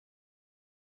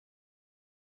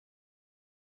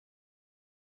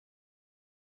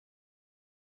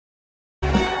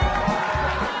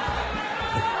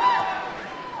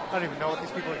I don't even know what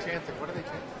these people are chanting. What are they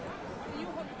chanting? Will you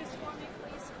hold this for me,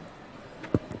 please?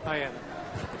 Hi, Anna.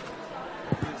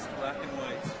 It's black and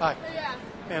white. Hi. Oh, yeah.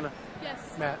 Anna. Yes.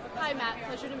 Matt. Hi, Matt.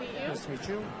 Pleasure to meet you. Nice to meet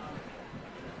you.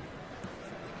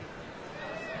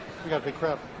 We got a big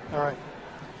crowd. All right.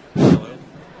 Hello.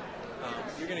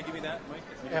 You're going to give me that, Mike?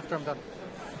 After I'm done.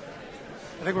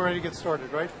 I think we're ready to get started,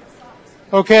 right?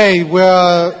 Okay.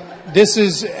 Well, this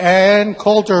is Ann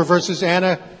Coulter versus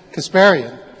Anna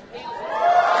Kasparian.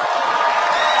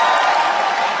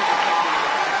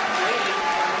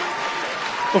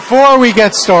 Before we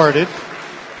get started,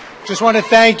 just want to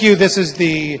thank you. This is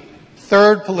the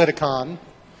third Politicon.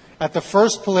 At the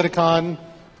first Politicon,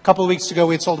 a couple of weeks ago,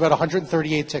 we had sold about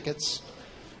 138 tickets.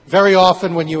 Very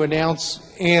often when you announce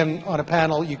Ann on a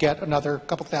panel, you get another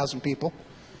couple thousand people.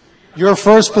 Your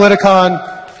first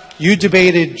Politicon, you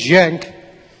debated Cenk.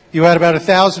 You had about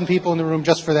 1,000 people in the room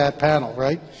just for that panel,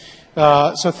 right?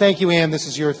 So thank you, Ann. This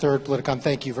is your third Politicon.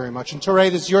 Thank you very much. And Ture,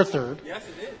 this is your third. Yes,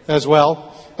 it is. As well.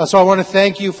 So I want to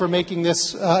thank you for making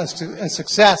this a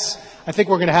success. I think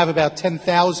we're going to have about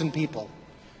 10,000 people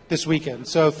this weekend.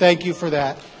 So thank you for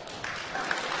that.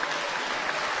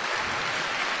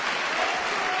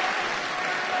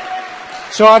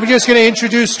 So I'm just going to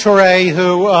introduce Ture,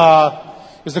 who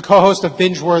is the co-host of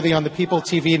Binge-Worthy on the People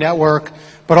TV network.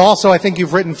 But also, I think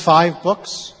you've written 5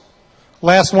 books.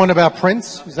 Last one about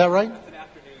Prince. Is that right?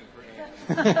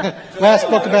 Last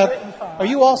book about... Are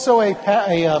you also a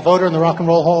voter in the Rock and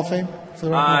Roll Hall of Fame?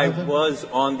 I was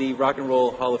on the Rock and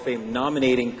Roll Hall of Fame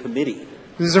nominating committee.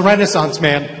 This is a Renaissance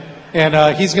man, and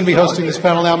he's going to be hosting this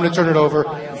panel now. I'm going to turn it over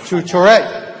to Ture.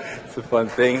 It's a fun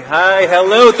thing. Hi,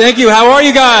 hello, thank you. How are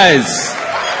you guys?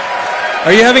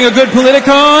 Are you having a good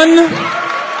Politicon?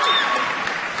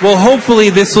 Well,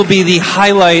 hopefully this will be the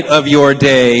highlight of your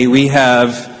day. We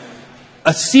have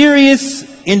a serious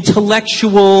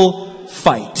intellectual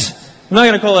fight. I'm not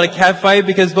going to call it a cat fight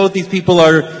because both these people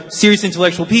are serious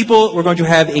intellectual people. We're going to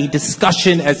have a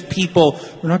discussion as people.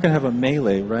 We're not going to have a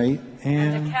melee, right?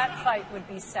 And a cat fight would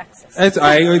be sexist.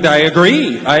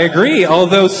 I agree.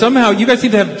 Although somehow you guys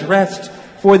seem to have dressed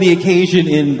for the occasion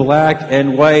in black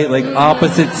and white, like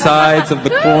opposite sides of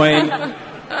the coin.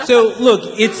 So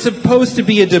look, it's supposed to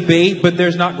be a debate, but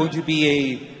there's not going to be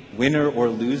a winner or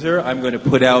loser. I'm going to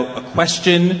put out a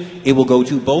question. It will go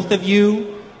to both of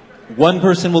you. One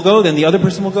person will go, then the other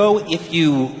person will go. If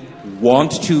you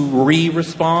want to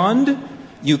respond,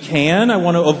 you can. I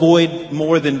want to avoid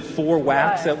more than 4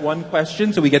 whacks at one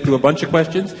question, so we get through a bunch of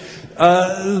questions.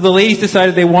 The ladies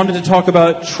decided they wanted to talk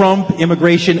about Trump,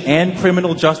 immigration, and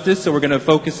criminal justice, so we're going to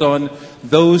focus on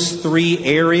those 3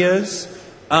 areas.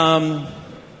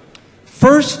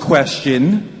 First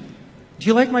question. Do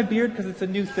you like my beard? Because it's a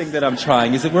new thing that I'm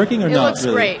trying. Is it working or not? It looks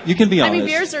really? great. You can be honest. I mean,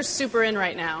 beards are super in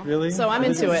right now. Really? So I'm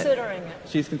into it. Considering it.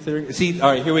 She's considering. See, all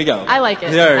right, here we go. I like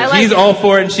it. There, I like she's it. all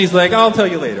for it, and she's like, "I'll tell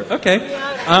you later." Okay.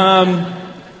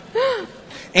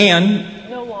 And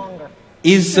No longer.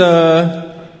 is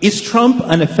Trump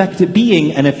an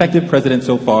effective president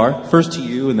so far? First to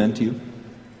you, and then to you.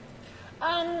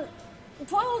 Well,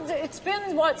 it's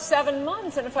been, 7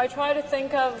 months, and if I try to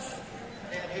think of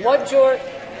what your...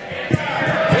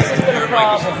 This has been a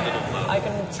problem. I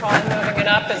can try moving it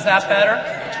up. Is that better?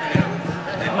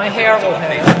 My hair will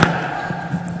hit it.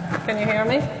 Can you hear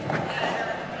me?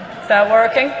 Is that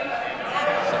working?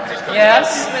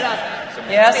 Yes?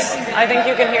 Yes? I think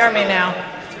you can hear me now.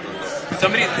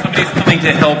 Somebody's coming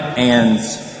to help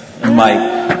Ann's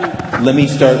mic. Let me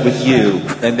start with you,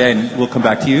 and then we'll come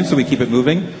back to you so we keep it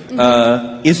moving.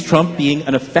 Is Trump being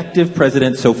an effective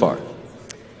president so far?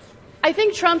 I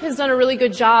think Trump has done a really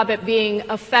good job at being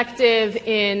effective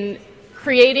in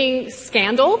creating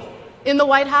scandal in the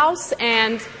White House,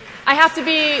 and I have to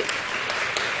be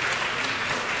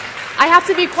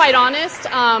quite honest.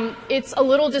 It's a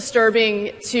little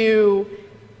disturbing to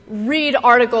read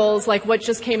articles like what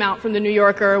just came out from the New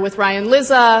Yorker with Ryan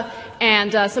Lizza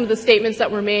and some of the statements that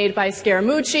were made by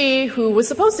Scaramucci, who was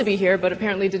supposed to be here but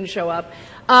apparently didn't show up.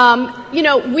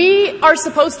 We are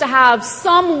supposed to have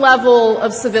some level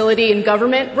of civility in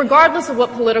government, regardless of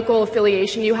what political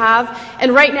affiliation you have.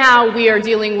 And right now, we are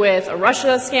dealing with a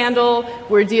Russia scandal.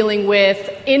 We're dealing with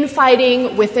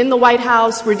infighting within the White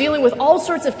House. We're dealing with all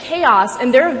sorts of chaos,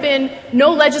 and there have been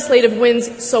no legislative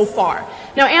wins so far.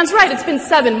 Now, Ann's right, it's been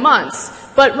 7 months.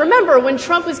 But remember, when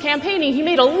Trump was campaigning, he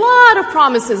made a lot of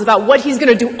promises about what he's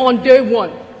going to do on day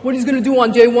one. What he's going to do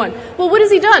on day one. Well, what has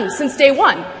he done since day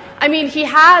one? I mean, he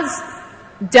has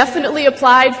definitely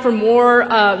applied for more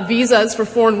visas for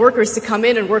foreign workers to come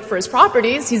in and work for his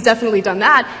properties. He's definitely done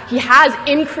that. He has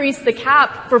increased the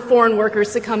cap for foreign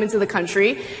workers to come into the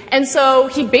country. And so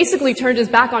he basically turned his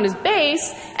back on his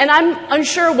base, and I'm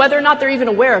unsure whether or not they're even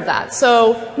aware of that.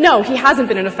 So, no, he hasn't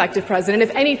been an effective president.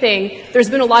 If anything, there's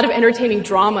been a lot of entertaining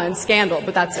drama and scandal,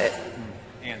 but that's it.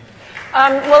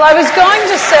 Well, I was going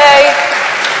to say,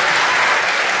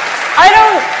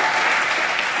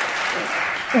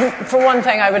 for one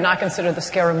thing, I would not consider the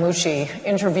Scaramucci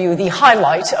interview the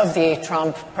highlight of the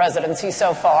Trump presidency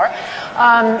so far.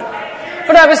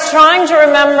 But I was trying to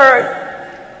remember,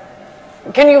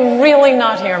 can you really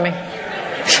not hear me?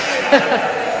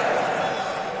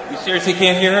 You seriously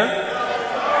can't hear her?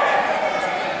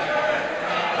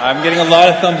 I'm getting a lot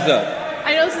of thumbs up.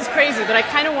 I know this is crazy, but I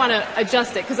kind of want to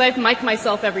adjust it because I mic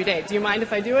myself every day. Do you mind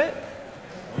if I do it?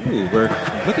 Ooh,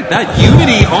 look at that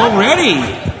unity already.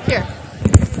 Here.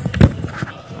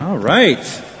 All right.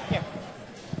 Here.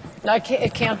 No,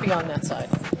 it can't be on that side.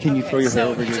 Can you throw your hair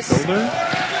over your shoulder?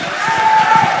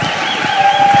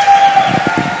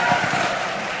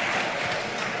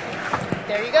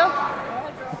 There you go.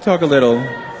 Talk a little.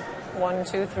 1,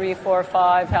 2, 3, 4,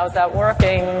 5. How's that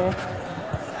working?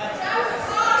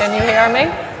 Can you hear me?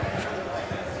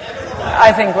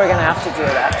 I think we're going to have to do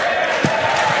that.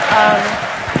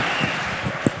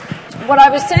 What I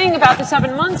was saying about the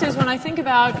 7 months is when I think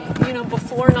about,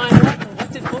 before 9/11,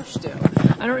 what did Bush do?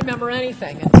 I don't remember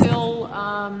anything. Until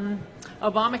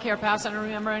Obamacare passed, I don't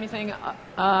remember anything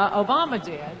Obama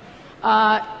did.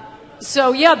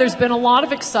 So, yeah, there's been a lot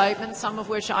of excitement, some of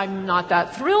which I'm not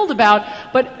that thrilled about.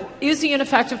 But is he an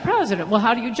effective president? Well,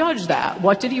 how do you judge that?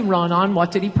 What did he run on?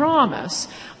 What did he promise?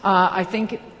 I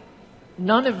think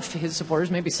none of his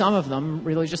supporters, maybe some of them,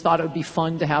 really just thought it would be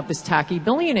fun to have this tacky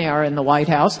billionaire in the White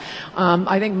House.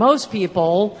 I think most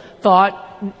people thought,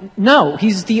 no,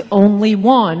 he's the only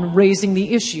one raising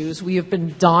the issues we have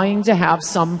been dying to have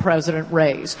some president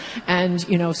raise. And,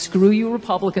 screw you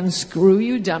Republicans, screw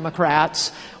you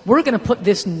Democrats. We're going to put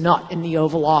this nut in the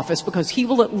Oval Office because he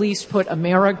will at least put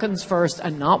Americans first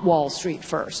and not Wall Street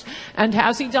first. And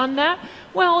has he done that?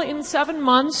 Well, in 7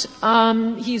 months,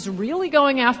 he's really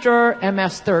going after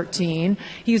MS-13.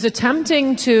 He's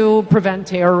attempting to prevent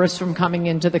terrorists from coming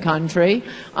into the country.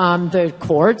 The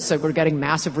courts, we're getting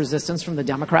massive resistance from the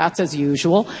Democrats, as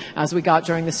usual, as we got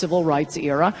during the civil rights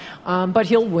era. But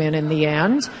he'll win in the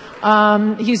end.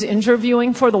 He's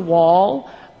interviewing for the wall.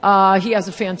 He has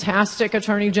a fantastic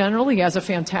attorney general. He has a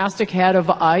fantastic head of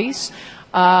ICE.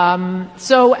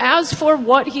 So as for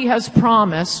what he has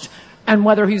promised and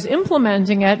whether he's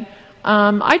implementing it,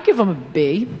 I'd give him a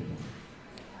B.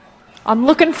 I'm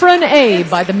looking for an A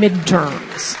by the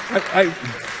midterms.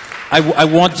 I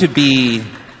want to be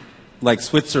like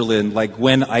Switzerland, like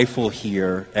Gwen Eiffel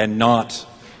here, and not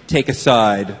take a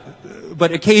side.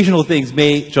 But occasional things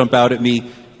may jump out at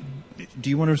me. Do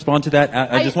you want to respond to that?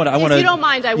 I just want to. If you don't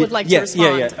mind, I would like to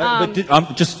respond. Yeah.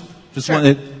 But just sure. Want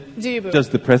to. Do you, Boo? Does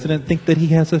the president think that he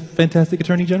has a fantastic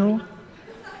attorney general?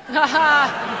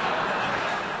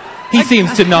 He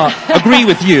seems to not agree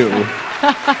with you.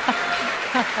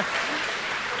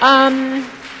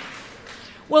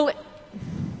 Well,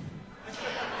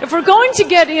 if we're going to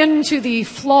get into the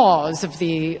flaws of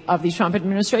the Trump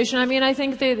administration, I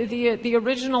think the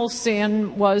original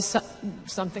sin was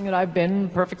something that I've been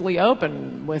perfectly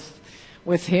open with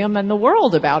him and the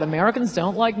world about. Americans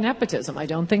don't like nepotism. I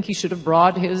don't think he should have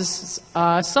brought his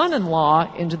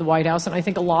son-in-law into the White House, and I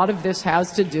think a lot of this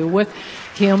has to do with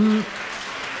him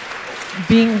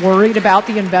being worried about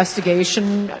the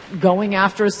investigation going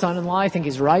after his son-in-law. I think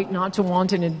he's right not to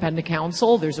want an independent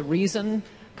counsel. There's a reason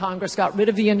Congress got rid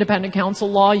of the independent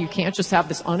counsel law. You can't just have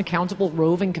this unaccountable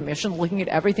roving commission looking at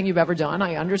everything you've ever done.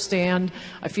 I understand.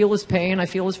 I feel his pain. I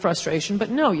feel his frustration. But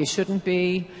no, you shouldn't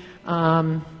be,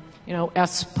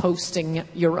 posting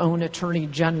your own attorney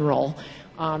general.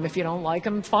 If you don't like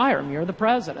him, fire him. You're the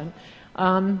president.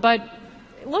 But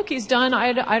look, he's done.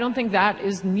 I don't think that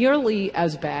is nearly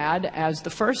as bad as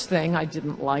the first thing I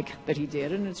didn't like that he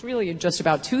did. And it's really just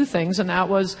about two things. And that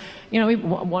was,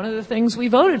 one of the things we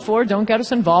voted for, don't get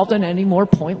us involved in any more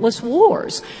pointless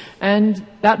wars. And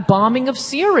that bombing of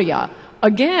Syria,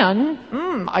 again,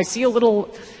 I see a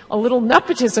little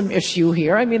nepotism issue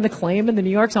here. The claim in the New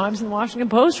York Times and the Washington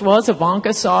Post was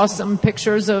Ivanka saw some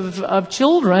pictures of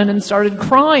children and started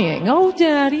crying. Oh,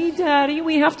 Daddy,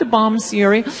 we have to bomb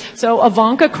Syria. So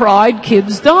Ivanka cried,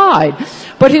 kids died.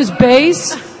 But his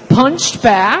base punched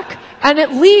back, and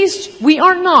at least we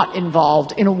are not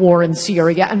involved in a war in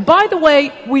Syria. And by the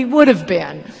way, we would have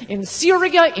been in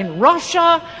Syria, in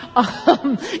Russia,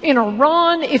 in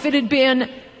Iran, if it had been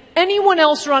anyone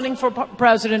else running for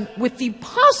president, with the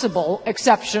possible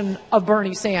exception of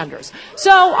Bernie Sanders.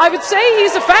 So I would say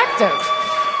he's effective.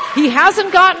 He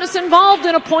hasn't gotten us involved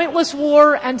in a pointless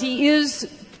war, and he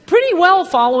is pretty well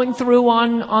following through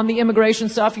on the immigration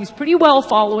stuff. He's pretty well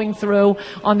following through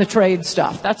on the trade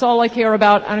stuff. That's all I care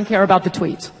about. I don't care about the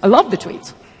tweets. I love the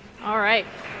tweets. All right.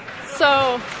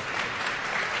 So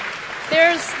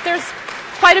there's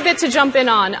quite a bit to jump in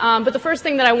on. But the first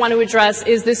thing that I want to address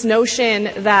is this notion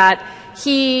that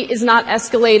he is not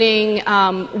escalating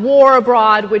war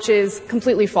abroad, which is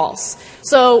completely false.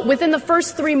 So within the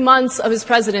first 3 months of his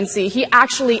presidency, he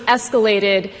actually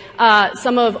escalated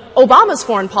some of Obama's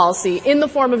foreign policy in the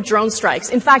form of drone strikes.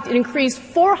 In fact, it increased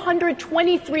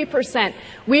 423%.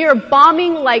 We are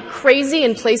bombing like crazy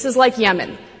in places like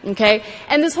Yemen. Okay?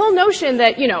 And this whole notion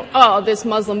that, this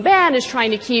Muslim ban is trying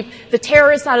to keep the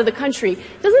terrorists out of the country.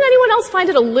 Doesn't anyone else find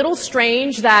it a little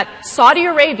strange that Saudi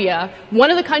Arabia, one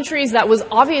of the countries that was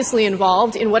obviously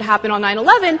involved in what happened on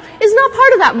 9/11, is not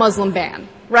part of that Muslim ban?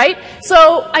 Right?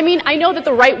 So, I know that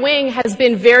the right wing has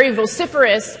been very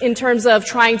vociferous in terms of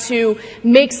trying to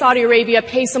make Saudi Arabia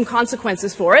pay some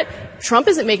consequences for it. Trump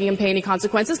isn't making him pay any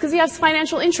consequences because he has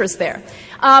financial interest there.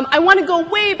 I want to go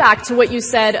way back to what you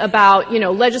said about,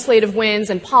 legislative wins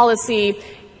and policy.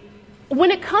 When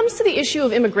it comes to the issue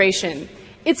of immigration,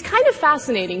 it's kind of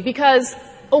fascinating because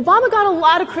Obama got a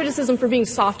lot of criticism for being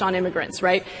soft on immigrants,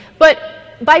 right? But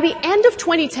by the end of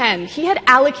 2010, he had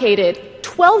allocated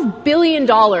 $12 billion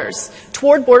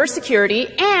toward border security,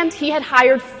 and he had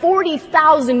hired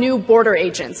 40,000 new border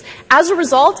agents. As a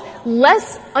result,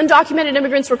 less undocumented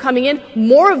immigrants were coming in,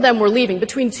 more of them were leaving.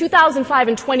 Between 2005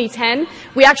 and 2010,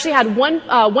 we actually had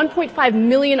 1.5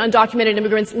 million undocumented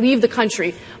immigrants leave the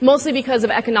country, mostly because of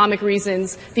economic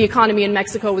reasons. The economy in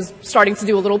Mexico was starting to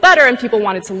do a little better, and people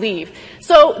wanted to leave.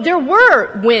 So there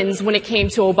were wins when it came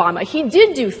to Obama. He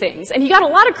did do things, and he got a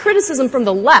lot of criticism from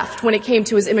the left when it came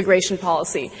to his immigration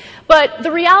policy. But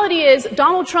the reality is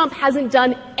Donald Trump hasn't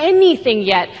done anything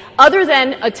yet other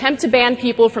than attempt to ban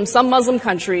people from some Muslim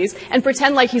countries and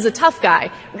pretend like he's a tough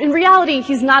guy. In reality,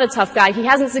 he's not a tough guy. He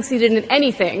hasn't succeeded in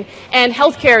anything, and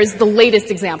healthcare is the latest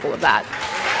example of that.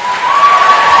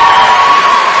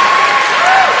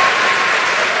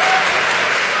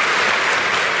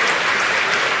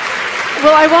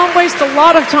 Well, I won't waste a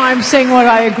lot of time saying what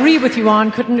I agree with you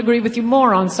on. Couldn't agree with you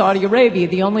more on Saudi Arabia.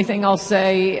 The only thing I'll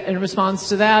say in response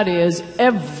to that is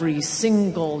every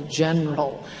single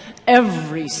general,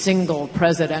 every single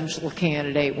presidential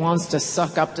candidate wants to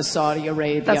suck up to Saudi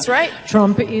Arabia. That's right.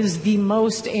 Trump is the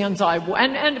most and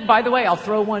by the way, I'll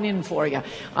throw one in for you.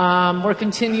 We're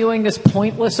continuing this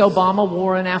pointless Obama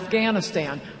war in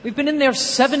Afghanistan. We've been in there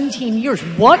 17 years.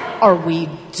 What are we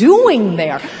doing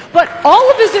there? But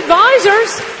all of his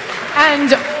advisors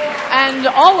and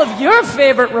all of your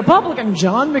favorite Republicans,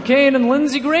 John McCain and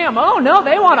Lindsey Graham, oh no,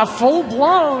 they want a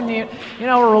full-blown, a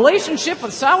relationship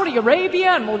with Saudi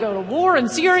Arabia, and we'll go to war in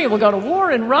Syria, we'll go to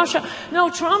war in Russia.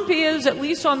 No, Trump is, at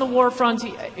least on the war front,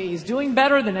 he's doing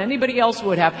better than anybody else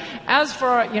would have. As for,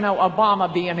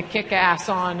 Obama being a kick-ass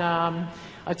on,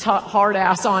 hard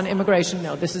ass on immigration.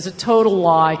 No, this is a total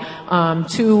lie.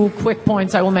 Two quick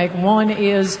points I will make. One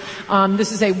is,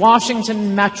 this is a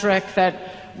Washington metric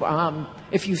that,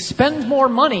 if you spend more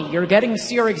money, you're getting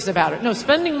serious about it. No,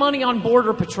 spending money on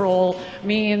Border Patrol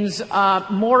means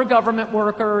more government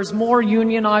workers, more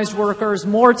unionized workers,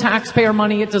 more taxpayer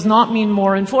money. It does not mean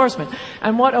more enforcement.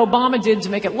 And what Obama did to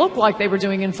make it look like they were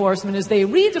doing enforcement is they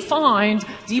redefined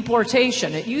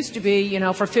deportation. It used to be,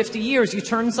 for 50 years, you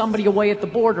turn somebody away at the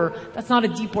border. That's not a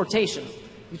deportation.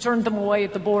 You turned them away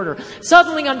at the border.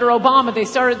 Suddenly, under Obama, they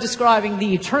started describing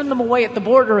the turn them away at the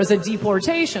border as a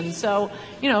deportation. So,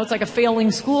 it's like a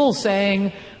failing school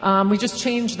saying, we just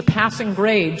changed the passing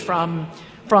grade from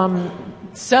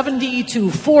 70 to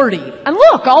 40. And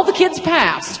look, all the kids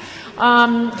passed.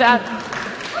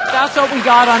 That's what we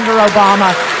got under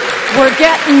Obama. We're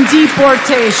getting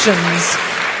deportations.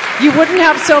 You wouldn't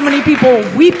have so many people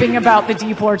weeping about the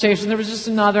deportation. There was just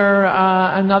another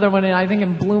one, I think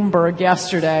in Bloomberg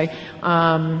yesterday,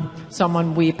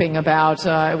 someone weeping about,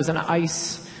 it was an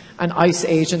ICE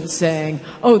agent saying,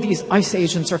 oh, these ICE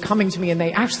agents are coming to me and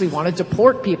they actually want to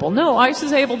deport people. No, ICE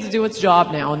is able to do its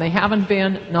job now, and they haven't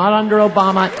been, not under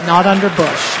Obama, not under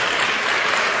Bush.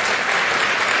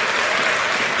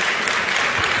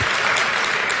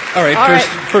 All right,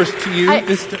 first to you.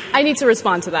 I need to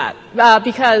respond to that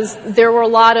because there were a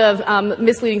lot of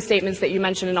misleading statements that you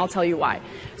mentioned, and I'll tell you why.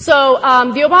 So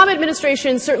the Obama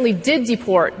administration certainly did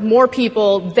deport more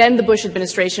people than the Bush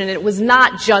administration, and it was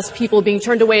not just people being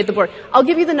turned away at the border. I'll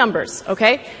give you the numbers,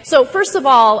 okay? So first of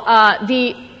all,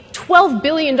 the $12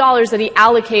 billion that he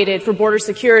allocated for border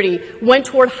security went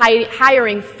toward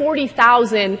hiring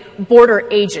 40,000 border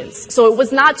agents. So it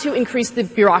was not to increase the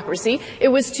bureaucracy. It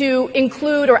was to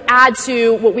include or add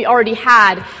to what we already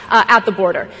had at the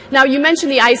border. Now, you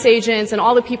mentioned the ICE agents and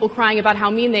all the people crying about how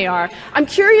mean they are. I'm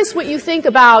curious what you think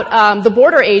about the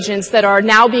border agents that are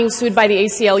now being sued by the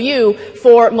ACLU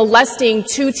for molesting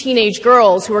 2 teenage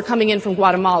girls who are coming in from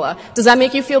Guatemala. Does that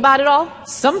make you feel bad at all?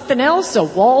 Something else a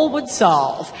wall would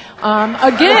solve.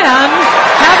 Again,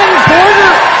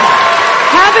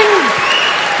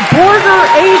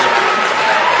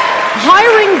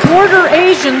 hiring border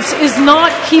agents is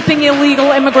not keeping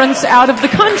illegal immigrants out of the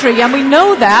country, and we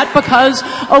know that because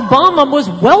Obama was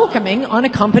welcoming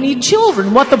unaccompanied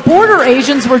children. What the border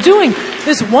agents were doing,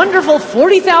 this wonderful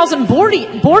 40,000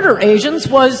 border agents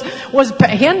was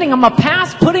handing them a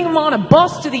pass, putting them on a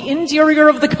bus to the interior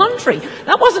of the country.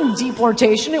 That wasn't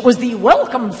deportation, it was the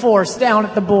welcome force down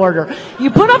at the border. You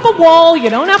put up a wall,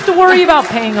 you don't have to worry about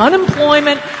paying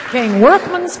unemployment, paying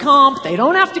workman's comp, they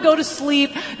don't have to go to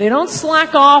sleep, they don't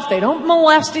slack off, they don't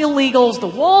molest illegals, the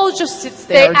wall just sits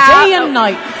there day and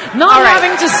night, not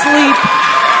having to sleep,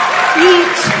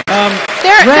 eat,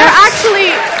 they're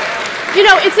actually, you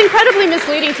know, it's incredibly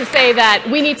misleading to say that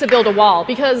we need to build a wall,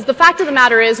 because the fact of the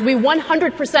matter is we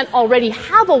 100% already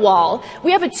have a wall.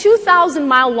 We have a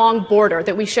 2,000-mile-long border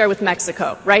that we share with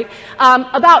Mexico, right?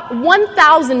 About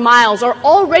 1,000 miles are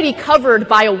already covered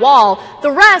by a wall.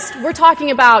 The rest, we're talking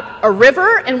about a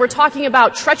river, and we're talking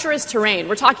about treacherous terrain.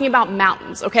 We're talking about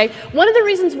mountains, okay? One of the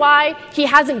reasons why he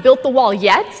hasn't built the wall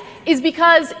yet is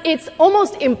because it's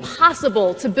almost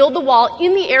impossible to build the wall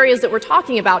in the areas that we're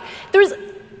talking about. There's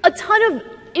a ton of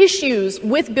issues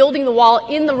with building the wall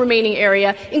in the remaining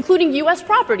area, including U.S.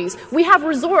 properties. We have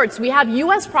resorts, we have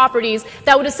U.S. properties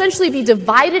that would essentially be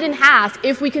divided in half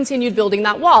if we continued building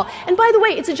that wall. And by the way,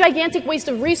 it's a gigantic waste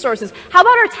of resources. How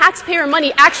about our taxpayer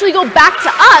money actually go back to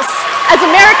us as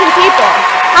American people?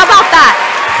 How about that?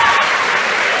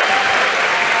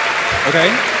 Okay.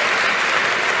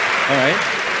 All right.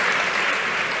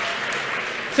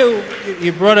 So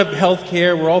you brought up health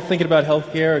care. We're all thinking about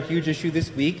health care, a huge issue this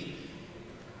week.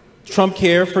 Trump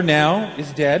care for now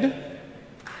is dead.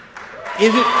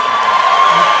 Is it?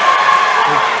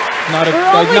 We're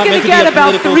only going to get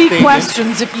about 3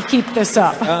 questions if you keep this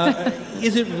up.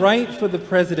 Is it right for the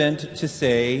president to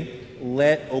say,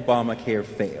 let Obamacare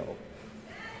fail?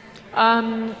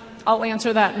 I'll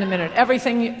answer that in a minute.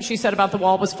 Everything she said about the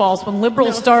wall was false. When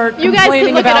liberals start You guys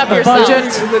complaining can look about it up the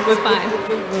yourselves. budget, It's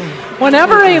fine.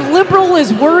 whenever a liberal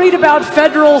is worried about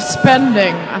federal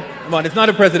spending, Come on, it's not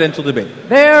a presidential debate.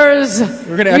 your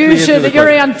question.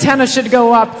 antenna should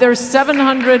go up. There's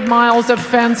 700 miles of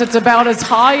fence. It's about as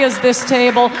high as this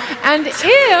table. And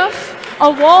if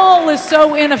a wall is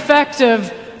so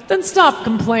ineffective, then stop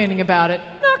complaining about it.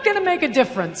 Not going to make a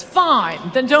difference.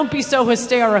 Fine. Then don't be so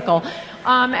hysterical.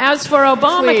 As for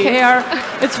Obamacare,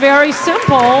 it's very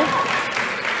simple.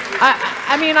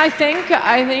 I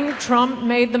think Trump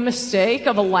made the mistake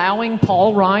of allowing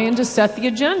Paul Ryan to set the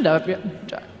agenda.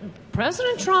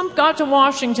 President Trump got to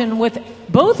Washington with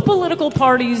both political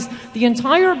parties, the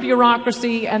entire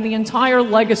bureaucracy, and the entire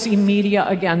legacy media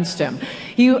against him.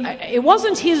 It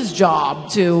wasn't his job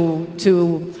to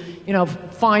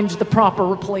find the proper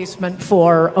replacement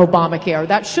for Obamacare.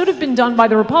 That should have been done by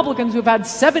the Republicans, who've had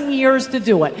 7 years to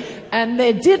do it, and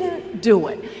they didn't do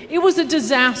it. It was a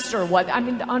disaster.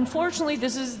 Unfortunately,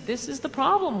 this is the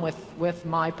problem with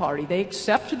my party. They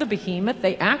accept the behemoth.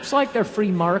 They act like they're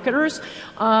free marketers,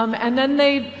 and then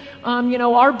they,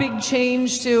 our big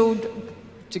change to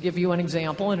give you an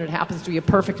example, and it happens to be a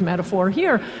perfect metaphor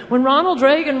here, when Ronald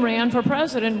Reagan ran for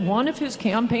president, one of his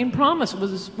campaign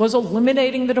promises was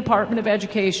eliminating the Department of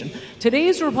Education.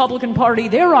 Today's Republican Party,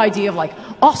 their idea of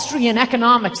Austrian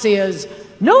economics is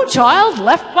no child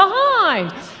left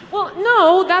behind. Well,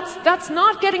 no, that's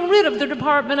not getting rid of the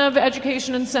Department of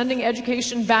Education and sending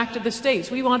education back to the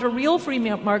states. We want a real free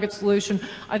market solution.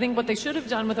 I think what they should have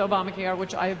done with Obamacare,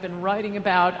 which I have been writing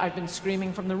about, I've been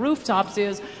screaming from the rooftops,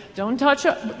 is don't touch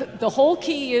it. The whole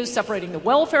key is separating the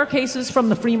welfare cases from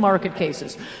the free market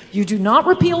cases. You do not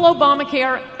repeal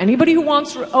Obamacare. Anybody who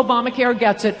wants Obamacare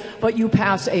gets it, but you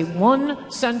pass a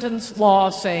 1-sentence law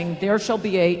saying there shall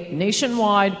be a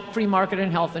nationwide free market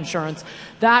in health insurance.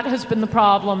 That has been the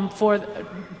problem for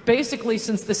basically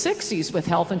since the 60s with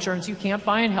health insurance. You can't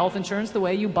buy health insurance the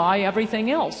way you buy everything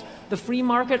else. The free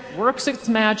market works its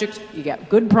magic. You get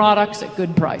good products at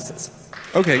good prices.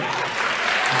 Okay.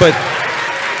 But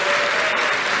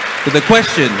the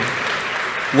question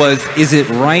was, is it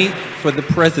right for the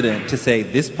president to say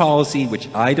this policy, which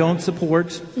I don't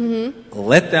support,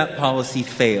 let that policy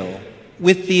fail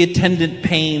with the attendant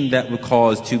pain that would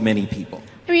cause to many people?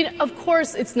 I mean, of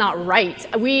course it's not right.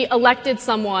 We elected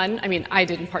someone, I mean, I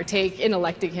didn't partake in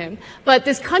electing him, but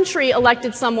this country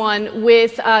elected someone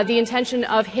with the intention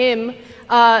of him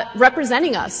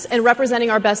representing us and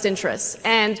representing our best interests.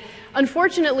 And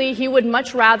unfortunately, he would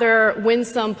much rather win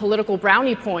some political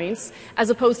brownie points as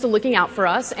opposed to looking out for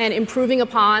us and improving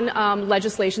upon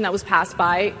legislation that was passed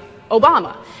by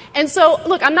Obama. And so,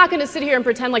 look, I'm not going to sit here and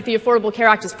pretend like the Affordable Care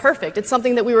Act is perfect. It's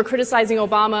something that we were criticizing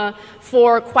Obama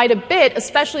for quite a bit,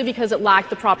 especially because it lacked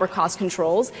the proper cost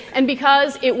controls and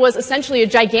because it was essentially a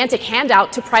gigantic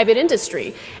handout to private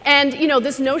industry. And, you know,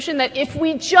 this notion that if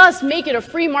we just make it a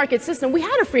free market system, we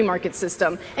had a free market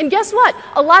system. And guess what?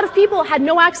 A lot of people had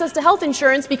no access to health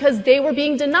insurance because they were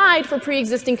being denied for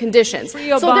pre-existing conditions. So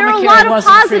there are a lot of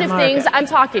positive things,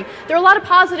 there are a lot of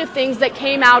positive things that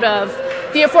came out of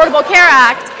the Affordable Care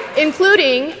Act,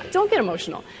 including, don't get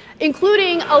emotional,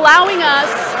 including allowing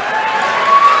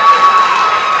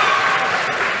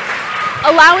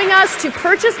us to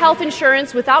purchase health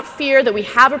insurance without fear that we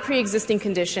have a pre-existing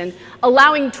condition,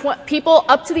 allowing people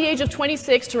up to the age of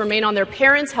 26 to remain on their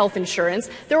parents' health insurance.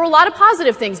 There were a lot of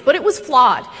positive things, but it was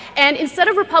flawed. And instead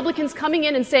of Republicans coming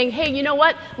in and saying, hey, you know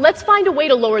what, let's find a way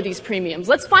to lower these premiums,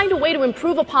 let's find a way to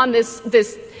improve upon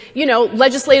this you know,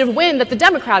 legislative win that the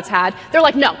Democrats had, they're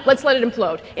like, no, let's let it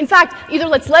implode. In fact, either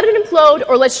let's let it implode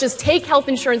or let's just take health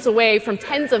insurance away from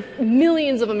tens of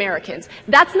millions of Americans.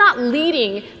 That's not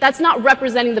leading, that's not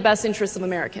representing the best interests of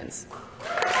Americans.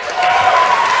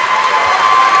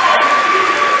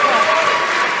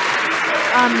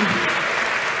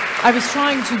 I was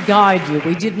trying to guide you.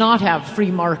 We did not have free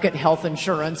market health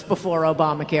insurance before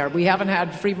Obamacare. We haven't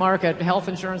had free market health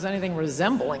insurance, anything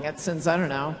resembling it, since, I don't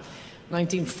know,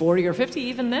 1940 or 50.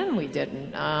 Even then we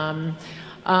didn't.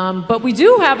 But we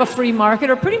do have a free market,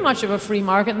 or pretty much of a free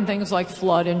market, in things like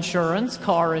flood insurance,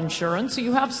 car insurance, so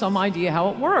you have some idea how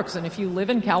it works. And if you live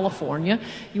in California,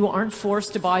 you aren't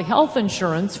forced to buy health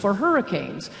insurance for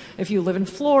hurricanes. If you live in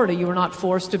Florida, you are not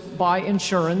forced to buy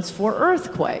insurance for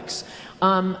earthquakes.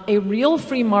 A real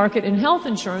free market in health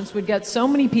insurance would get so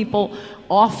many people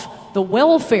off the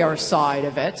welfare side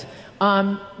of it.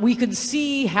 We could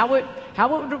see how it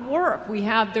would work.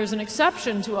 There's an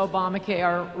exception to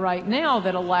Obamacare right now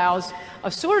that allows a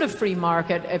sort of free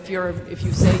market if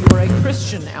you say you're a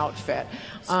Christian outfit.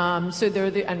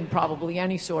 And probably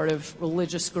any sort of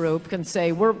religious group can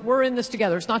say, we're in this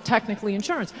together. It's not technically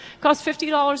insurance. It costs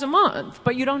 $50 a month,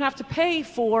 but you don't have to pay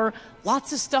for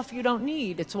lots of stuff you don't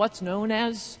need. It's what's known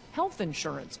as health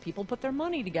insurance. People put their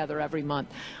money together every month.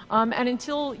 And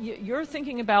until you're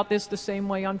thinking about this the same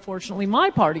way, unfortunately, my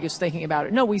party is thinking about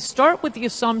it. No, we start with the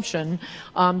assumption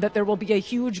that there will be a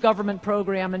huge government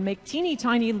program and make teeny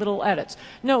tiny little edits.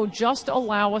 No, just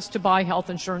allow us to buy health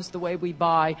insurance the way we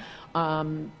buy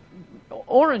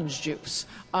orange juice,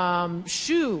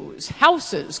 shoes,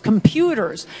 houses,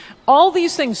 computers, all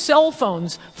these things, cell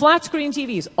phones, flat screen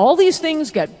TVs, all these things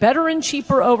get better and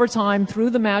cheaper over time through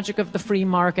the magic of the free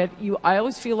market. I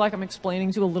always feel like I'm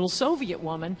explaining to a little Soviet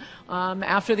woman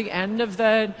after the end of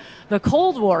the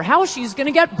Cold War how she's going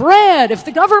to get bread if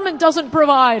the government doesn't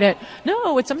provide it.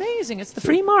 No, it's amazing. It's the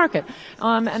free market.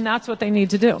 And that's what they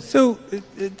need to do. So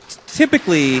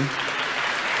typically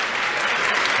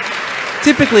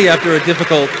after a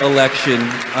difficult election,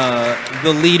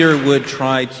 the leader would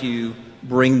try to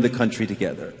bring the country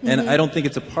together. Mm-hmm. And I don't think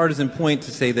it's a partisan point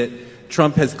to say that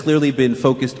Trump has clearly been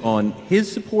focused on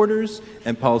his supporters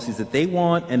and policies that they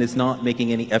want and is not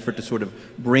making any effort to sort of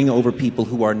bring over people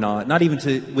who are not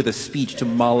even with a speech to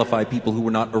mollify people who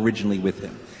were not originally with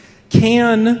him.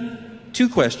 Two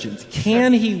questions.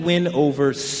 Can he win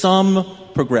over some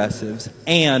progressives,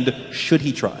 and should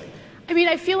he try? I mean,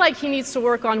 I feel like he needs to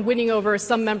work on winning over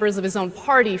some members of his own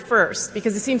party first,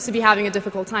 because he seems to be having a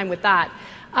difficult time with that.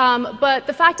 But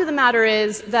the fact of the matter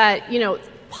is that, you know,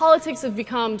 politics have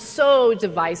become so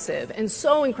divisive and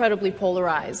so incredibly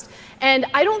polarized. And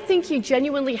I don't think he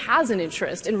genuinely has an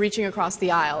interest in reaching across the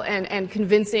aisle and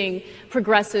convincing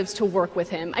progressives to work with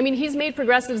him. I mean, he's made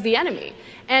progressives the enemy.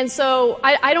 And so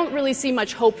I don't really see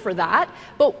much hope for that.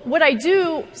 But what I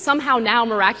do somehow now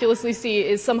miraculously see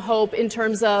is some hope in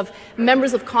terms of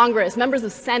members of Congress, members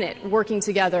of Senate working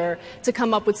together to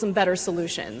come up with some better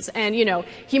solutions. And, you know,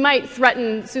 he might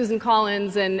threaten Susan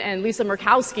Collins and Lisa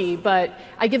Murkowski, but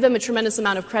I give them a tremendous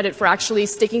amount of credit for actually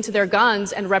sticking to their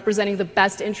guns and representing the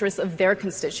best interests of their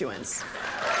constituents.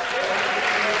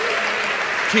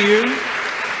 To you,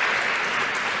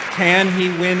 can he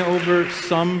win over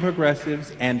some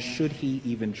progressives, and should he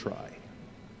even try?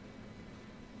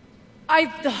 I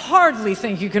hardly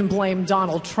think you can blame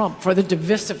Donald Trump for the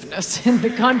divisiveness in the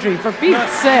country, for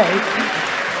Pete's sake.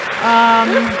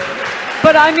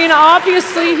 But I mean,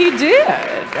 obviously he did.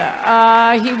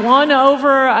 He won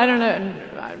over, I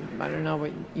don't know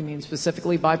what you mean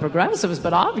specifically by progressives,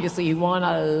 but obviously he won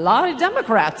a lot of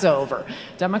Democrats over.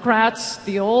 Democrats,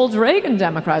 the old Reagan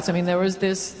Democrats. I mean, there was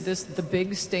the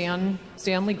big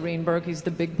Stanley Greenberg. He's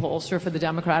the big pollster for the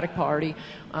Democratic Party.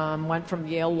 Went from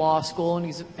Yale Law School, and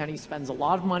he spends a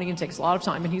lot of money and takes a lot of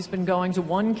time. And he's been going to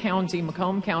one county,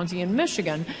 Macomb County in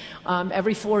Michigan,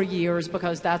 every 4 years,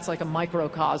 because that's like a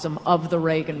microcosm of the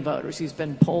Reagan voters. He's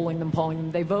been polling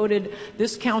them. They voted.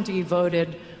 This county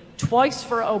voted twice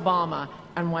for Obama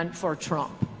and went for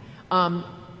Trump.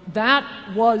 That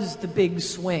was the big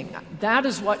swing. That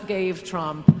is what gave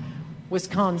Trump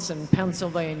Wisconsin,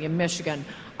 Pennsylvania, Michigan.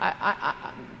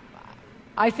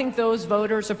 I think those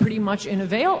voters are pretty much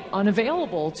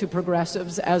unavailable to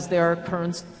progressives as they're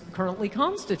currently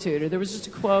constituted. There was just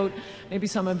a quote, maybe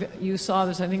some of you saw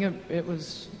this, I think it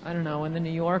was, I don't know, in the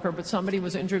New Yorker, but somebody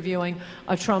was interviewing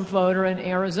a Trump voter in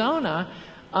Arizona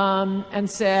and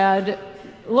said,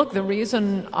 look, the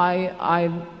reason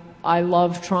I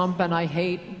love Trump and I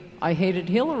hated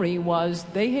Hillary was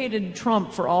they hated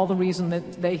Trump for all the reason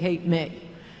that they hate me.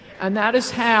 And that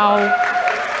is how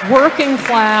working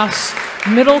class,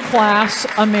 middle class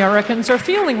Americans are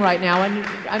feeling right now. And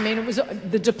I mean, it was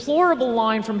the deplorable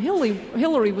line from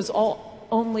Hillary was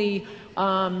only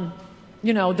the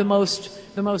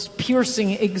most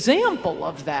piercing example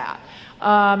of that.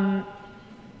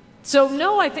 So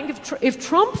no, I think if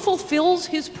Trump fulfills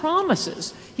his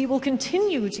promises, he will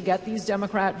continue to get these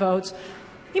Democrat votes.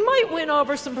 He might win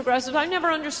over some progressives. I never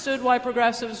understood why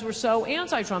progressives were so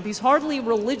anti-Trump. He's hardly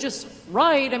religious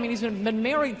right. I mean, he's been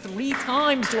married 3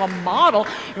 times to a model.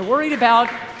 You're worried about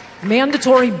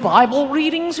mandatory Bible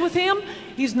readings with him?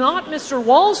 He's not Mr.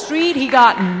 Wall Street. He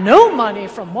got no money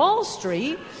from Wall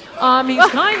Street. He's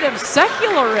kind of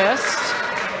secularist.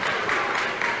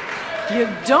 You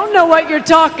don't know what you're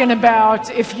talking about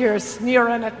if you're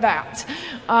sneering at that.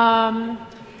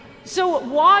 So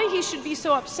why he should be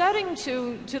so upsetting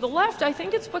to the left, I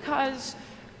think it's because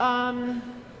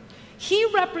he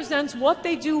represents what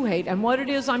they do hate and what it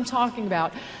is I'm talking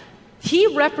about. He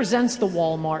represents the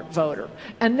Walmart voter.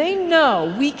 And they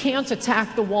know we can't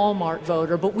attack the Walmart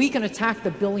voter, but we can attack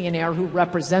the billionaire who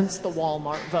represents the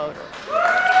Walmart voter.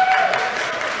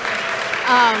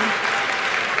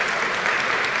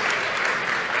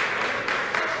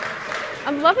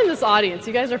 I'm loving this audience.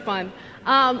 You guys are fun.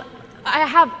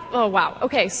 Oh, wow.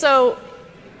 Okay, so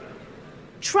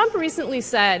Trump recently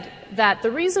said that the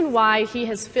reason why he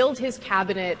has filled his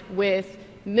cabinet with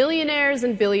millionaires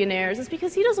and billionaires is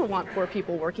because he doesn't want poor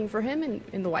people working for him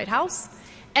in the White House.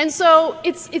 And so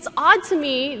it's odd to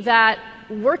me that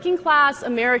working class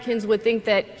Americans would think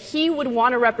that he would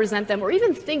want to represent them or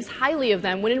even thinks highly of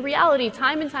them, when in reality,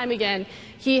 time and time again,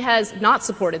 he has not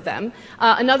supported them.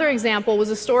 Another example was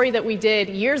a story that we did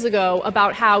years ago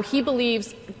about how he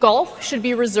believes golf should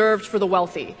be reserved for the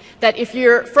wealthy. That if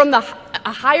you're from a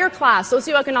higher class,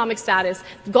 socioeconomic status,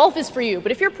 golf is for you.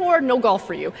 But if you're poor, no golf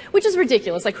for you, which is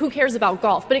ridiculous. Like, who cares about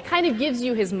golf? But it kind of gives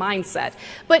you his mindset.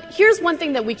 But here's one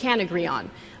thing that we can agree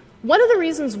on. One of the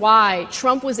reasons why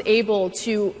Trump was able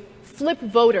to flip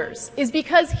voters is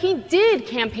because he did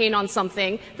campaign on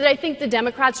something that I think the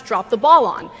Democrats dropped the ball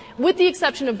on, with the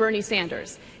exception of Bernie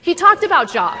Sanders. He talked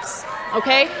about jobs,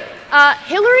 okay?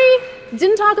 Hillary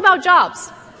didn't talk about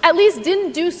jobs. At least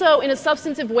didn't do so in a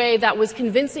substantive way that was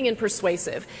convincing and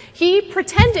persuasive. He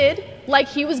pretended like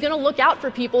he was going to look out for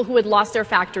people who had lost their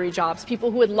factory jobs, people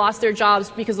who had lost their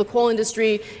jobs because the coal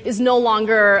industry is no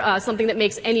longer something that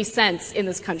makes any sense in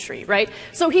this country, right?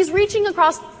 So he's reaching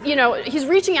across, he's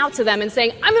reaching out to them and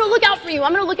saying, I'm going to look out for you,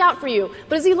 I'm going to look out for you.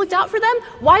 But has he looked out for them?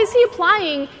 Why is he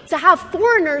applying to have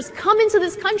foreigners come into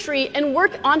this country and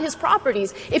work on his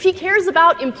properties? If he cares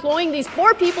about employing these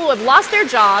poor people who have lost their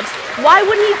jobs, why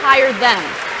wouldn't he hire them?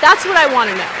 That's what I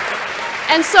want to know.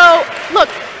 And so, look,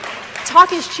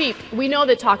 talk is cheap. We know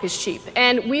that talk is cheap.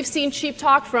 And we've seen cheap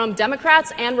talk from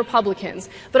Democrats and Republicans.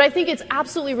 But I think it's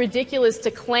absolutely ridiculous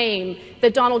to claim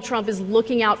that Donald Trump is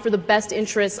looking out for the best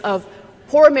interests of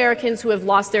poor Americans who have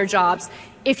lost their jobs.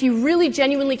 If he really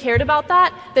genuinely cared about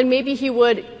that, then maybe he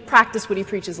would practice what he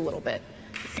preaches a little bit.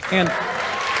 And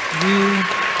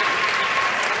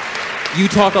you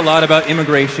talk a lot about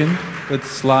immigration. Let's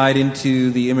slide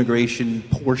into the immigration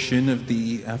portion of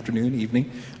the afternoon, evening.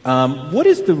 What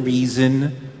is the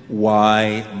reason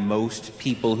why most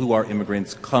people who are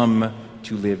immigrants come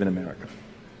to live in America?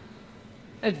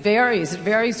 It varies. It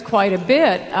varies quite a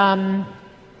bit.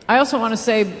 I also want to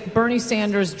say Bernie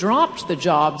Sanders dropped the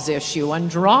jobs issue and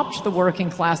dropped the working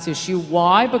class issue.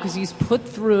 Why? Because he's put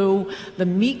through the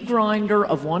meat grinder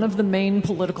of one of the main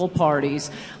political parties.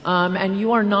 And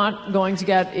you are not going to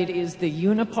get, it is the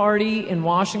uniparty in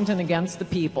Washington against the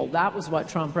people. That was what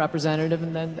Trump represented.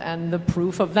 And the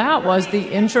proof of that was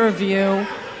the interview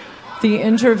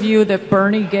that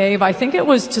Bernie gave. I think it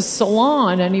was to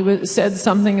Salon, and he said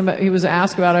something about, he was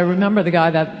asked about, I remember the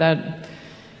guy that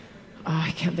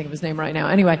I can't think of his name right now.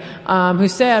 Anyway, who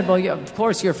said, well, yeah, of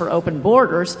course you're for open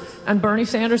borders. And Bernie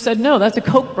Sanders said, no, that's a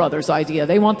Koch brothers idea.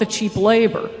 They want the cheap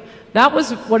labor. That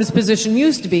was what his position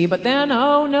used to be. But then,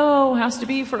 oh no, has to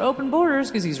be for open borders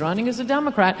because he's running as a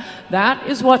Democrat. That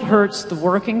is what hurts the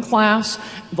working class,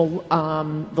 the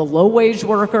low-wage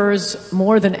workers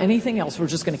more than anything else. We're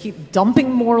just going to keep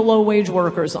dumping more low-wage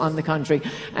workers on the country.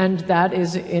 And that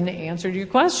is in answer to your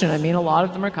question. I mean, a lot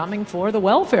of them are coming for the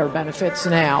welfare benefits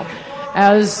now.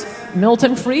 As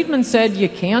Milton Friedman said, you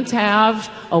can't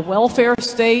have a welfare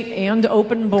state and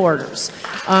open borders.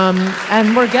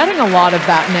 And we're getting a lot of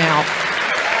that now.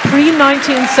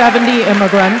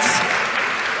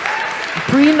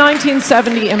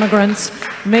 Pre-1970 immigrants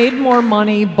made more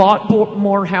money, bought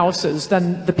more houses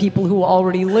than the people who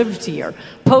already lived here.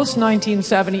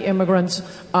 Post-1970 immigrants,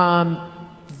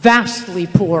 vastly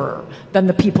poorer than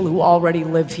the people who already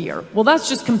live here. Well, that's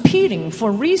just competing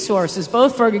for resources,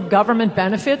 both for government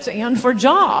benefits and for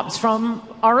jobs from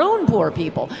our own poor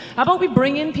people. How about we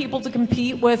bring in people to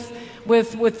compete with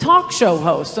talk show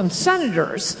hosts and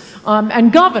senators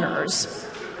and governors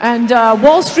and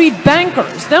Wall Street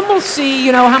bankers? Then we'll see,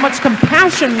 you know, how much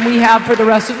compassion we have for the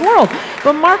rest of the world.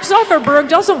 But Mark Zuckerberg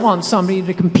doesn't want somebody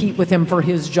to compete with him for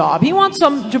his job. He wants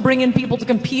to bring in people to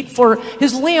compete for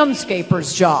his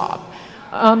landscaper's job.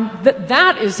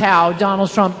 That is how Donald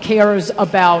Trump cares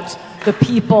about the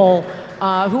people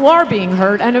who are being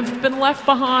hurt and have been left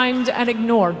behind and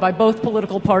ignored by both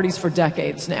political parties for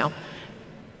decades now.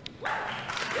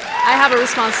 I have a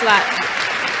response to that.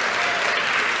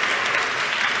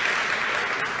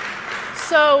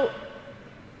 So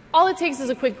all it takes is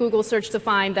a quick Google search to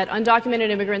find that undocumented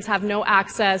immigrants have no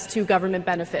access to government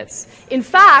benefits. In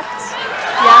fact,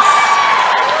 yes.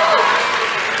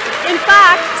 In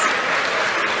fact,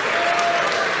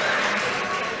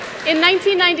 in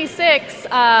 1996,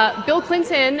 Bill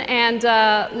Clinton and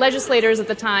legislators at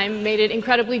the time made it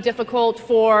incredibly difficult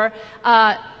for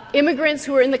immigrants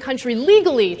who are in the country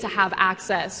legally to have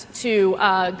access to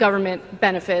government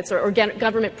benefits or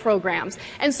government programs.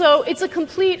 And so it's a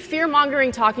complete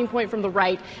fear-mongering talking point from the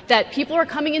right that people are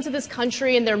coming into this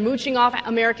country and they're mooching off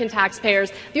American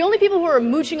taxpayers. The only people who are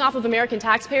mooching off of American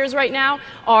taxpayers right now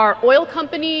are oil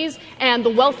companies and the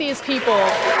wealthiest people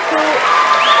who...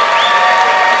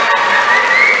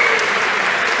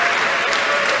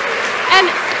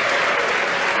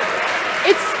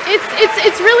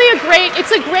 It's really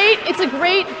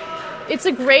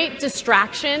a great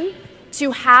distraction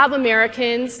to have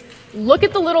Americans look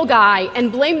at the little guy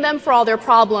and blame them for all their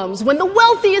problems when the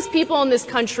wealthiest people in this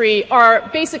country are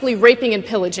basically raping and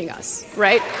pillaging us,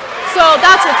 right? So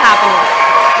that's what's happening.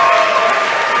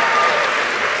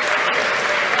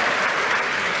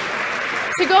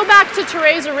 To go back to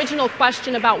Tere's original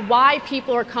question about why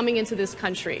people are coming into this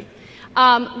country,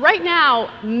 right now,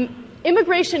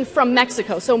 immigration from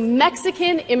Mexico, so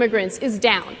Mexican immigrants, is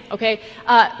down, okay?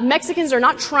 Mexicans are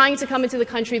not trying to come into the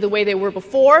country the way they were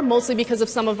before, mostly because of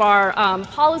some of our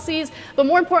policies, but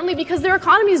more importantly because their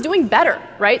economy is doing better,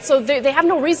 right? So they have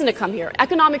no reason to come here.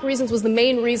 Economic reasons was the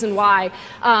main reason why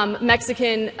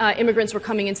Mexican immigrants were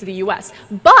coming into the U.S.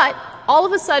 But all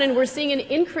of a sudden, we're seeing an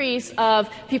increase of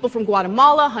people from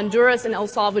Guatemala, Honduras, and El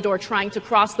Salvador trying to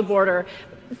cross the border.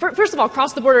 First of all,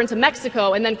 cross the border into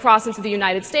Mexico and then cross into the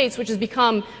United States, which has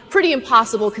become pretty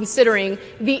impossible considering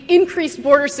the increased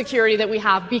border security that we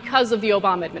have because of the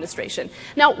Obama administration.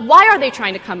 Now, why are they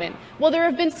trying to come in? Well, there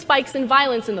have been spikes in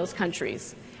violence in those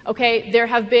countries. Okay, there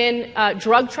have been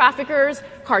drug traffickers,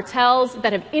 cartels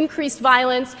that have increased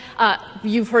violence.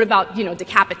 You've heard about,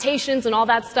 decapitations and all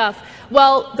that stuff.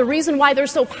 Well, the reason why they're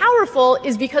so powerful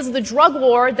is because of the drug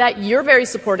war that you're very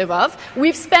supportive of.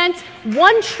 We've spent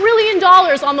 $1 trillion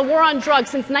on the war on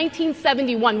drugs since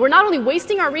 1971. We're not only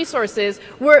wasting our resources,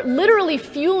 we're literally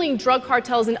fueling drug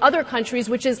cartels in other countries,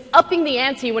 which is upping the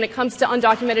ante when it comes to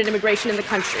undocumented immigration in the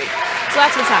country. So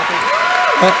that's what's happening.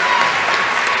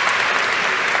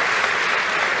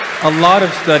 A lot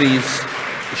of studies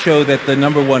show that the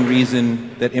number one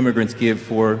reason that immigrants give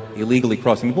for illegally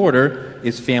crossing the border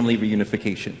is family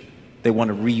reunification. They want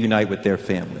to reunite with their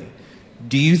family.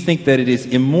 Do you think that it is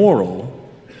immoral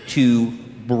to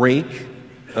break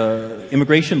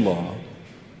immigration law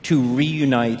to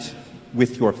reunite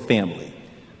with your family?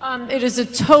 It is a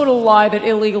total lie that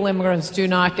illegal immigrants do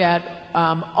not get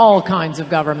all kinds of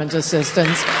government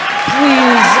assistance.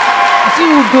 Please do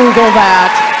Google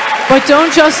that. But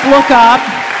don't just look up.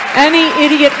 Any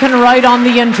idiot can write on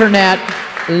the internet.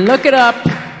 Look it up.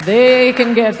 They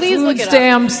can get food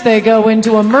stamps. They go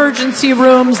into emergency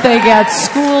rooms. They get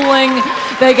schooling.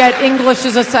 They get English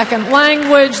as a second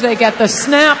language. They get the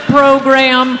SNAP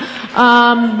program.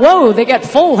 They get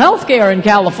full health care in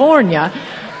California.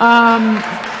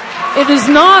 It is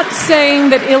not saying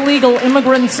that illegal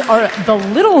immigrants are the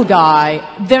little guy.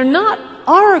 They're not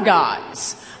our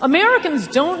guys. Americans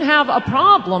don't have a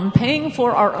problem paying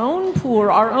for our own poor,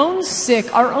 our own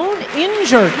sick, our own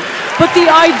injured. But the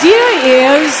idea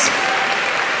is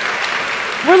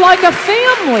we're like a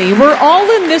family. We're all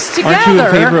in this together.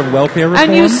 Aren't you in favor of welfare reform?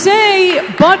 And you say,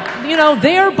 but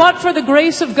for the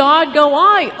grace of God go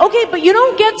I. Okay, but you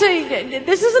don't get to,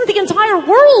 this isn't the entire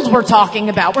world we're talking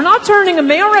about. We're not turning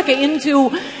America into,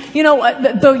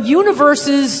 the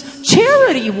universe's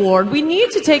charity ward. We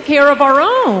need to take care of our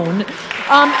own.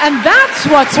 And that's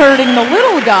what's hurting the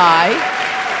little guy.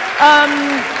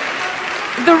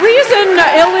 The reason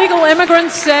illegal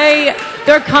immigrants say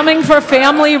they're coming for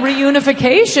family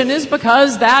reunification is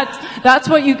because that's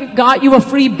what got you a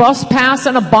free bus pass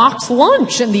and a box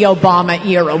lunch in the Obama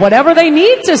era. Whatever they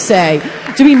need to say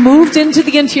to be moved into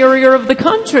the interior of the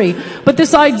country. But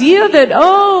this idea that,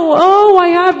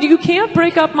 you can't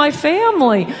break up my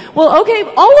family. Well, okay,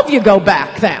 all of you go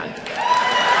back then.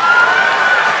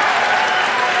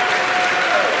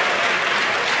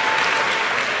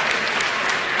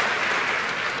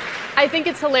 I think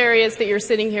it's hilarious that you're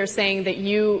sitting here saying that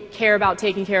you care about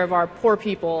taking care of our poor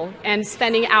people and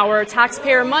spending our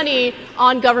taxpayer money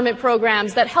on government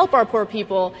programs that help our poor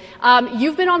people.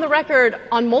 You've been on the record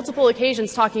on multiple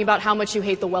occasions talking about how much you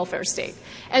hate the welfare state.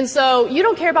 And so you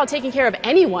don't care about taking care of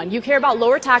anyone. You care about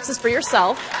lower taxes for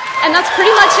yourself, and that's pretty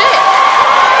much it.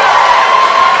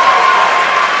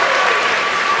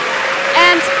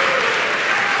 And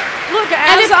look,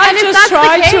 as I just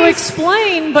tried to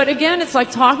explain, but again, it's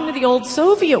like talking to the old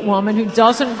Soviet woman who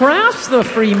doesn't grasp the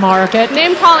free market.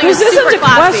 Name calling is This super isn't a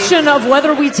classy. question of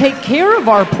whether we take care of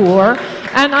our poor.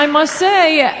 And I must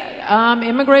say,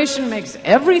 immigration makes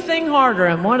everything harder.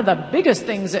 And one of the biggest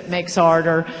things it makes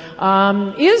harder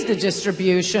is the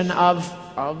distribution of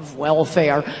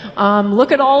welfare.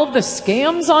 Look at all of the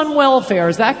scams on welfare.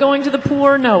 Is that going to the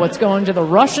poor? No, it's going to the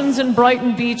Russians in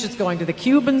Brighton Beach. It's going to the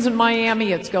Cubans in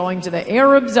Miami. It's going to the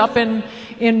Arabs up in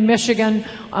Michigan.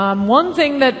 One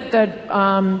thing that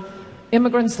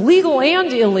immigrants, legal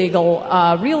and illegal,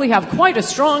 really have quite a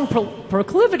strong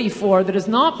proclivity for that is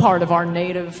not part of our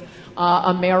native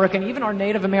American, even our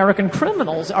Native American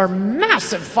criminals, are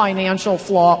massive financial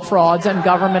frauds and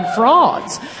government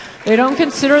frauds. They don't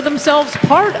consider themselves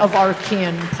part of our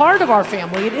kin, part of our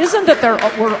family. It isn't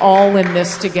that we're all in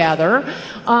this together.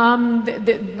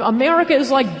 America is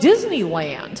like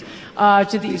Disneyland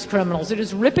to these criminals. It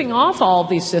is ripping off all of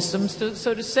these systems.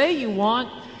 So to say you want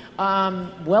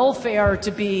welfare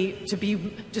to be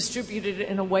distributed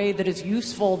in a way that is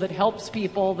useful, that helps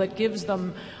people, that gives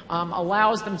them,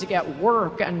 allows them to get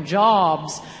work and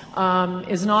jobs,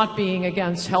 is not being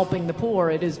against helping the poor.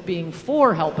 It is being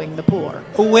for helping the poor.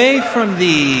 Away from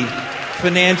the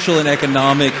financial and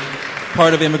economic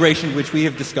part of immigration, which we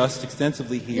have discussed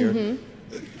extensively here,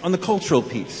 on the cultural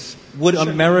piece, would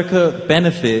America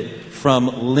benefit from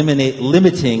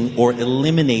limiting or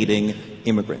eliminating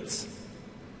immigrants?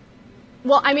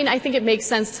 Well, I think it makes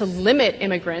sense to limit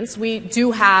immigrants. We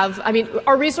do have,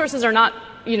 our resources are not,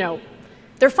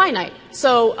 they're finite.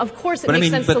 So, of course, it makes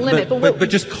sense to limit. But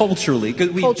just culturally, because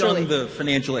we've done the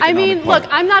financial economic part.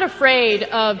 Look, I'm not afraid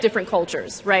of different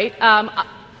cultures, right?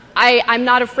 I'm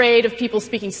not afraid of people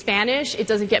speaking Spanish. It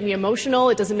doesn't get me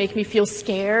emotional. It doesn't make me feel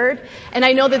scared. And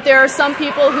I know that there are some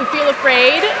people who feel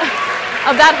afraid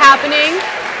of that happening.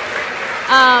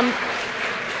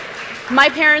 My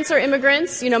parents are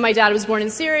immigrants. My dad was born in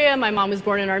Syria. My mom was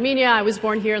born in Armenia. I was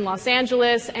born here in Los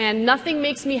Angeles. And nothing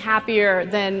makes me happier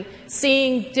than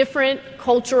seeing different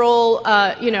cultural,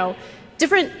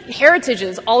 different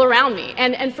heritages all around me.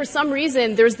 And for some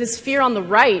reason, there's this fear on the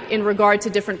right in regard to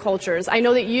different cultures. I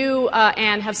know that you,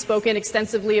 Anne, have spoken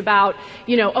extensively about,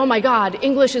 oh my God,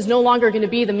 English is no longer going to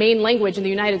be the main language in the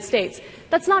United States.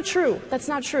 That's not true. That's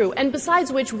not true. And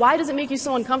besides which, why does it make you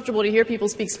so uncomfortable to hear people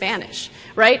speak Spanish,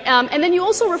 right? And then you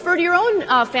also refer to your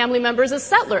own family members as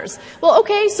settlers. Well,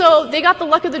 okay, so they got the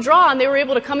luck of the draw and they were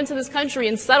able to come into this country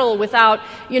and settle without,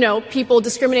 you know, people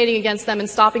discriminating against them and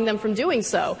stopping them from doing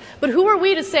so. But who are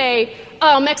we to say,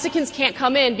 oh, Mexicans can't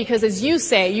come in because, as you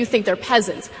say, you think they're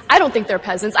peasants? I don't think they're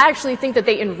peasants. I actually think that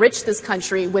they enrich this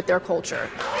country with their culture.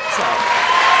 So.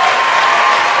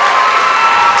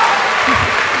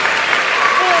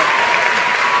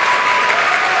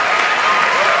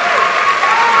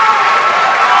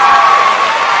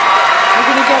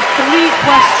 Three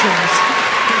questions.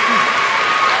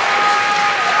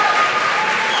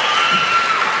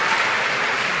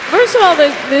 First of all,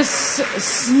 this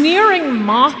sneering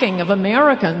mocking of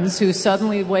Americans who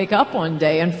suddenly wake up one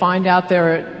day and find out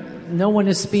no one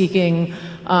is speaking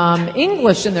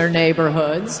English in their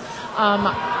neighborhoods,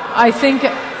 I think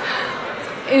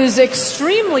is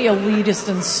extremely elitist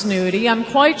and snooty. I'm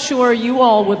quite sure you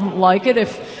all wouldn't like it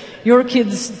if your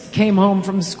kids came home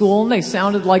from school and they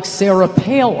sounded like Sarah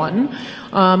Palin.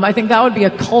 I think that would be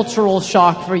a cultural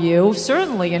shock for you.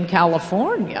 Certainly in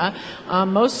California,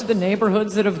 most of the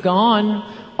neighborhoods that have gone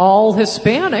all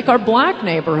Hispanic are black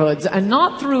neighborhoods, and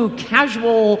not through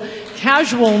casual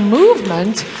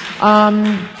movement.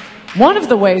 One of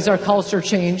the ways our culture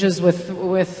changes with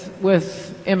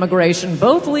immigration,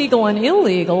 both legal and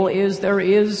illegal, is there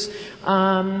is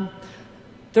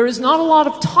not a lot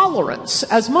of tolerance,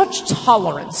 as much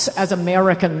tolerance as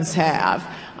Americans have.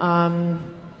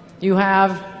 You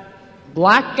have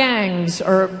black gangs,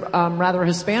 or rather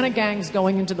Hispanic gangs,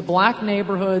 going into the black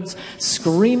neighborhoods,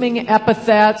 screaming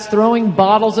epithets, throwing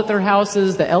bottles at their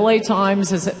houses. The LA Times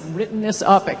has written this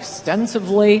up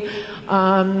extensively.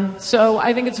 So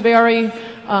I think it's very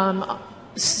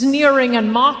sneering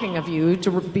and mocking of you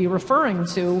to be referring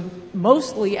to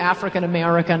mostly African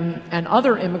American and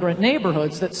other immigrant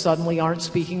neighborhoods that suddenly aren't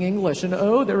speaking English, and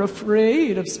oh, they're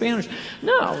afraid of Spanish.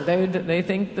 No, they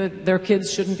think that their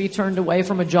kids shouldn't be turned away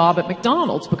from a job at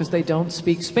McDonald's because they don't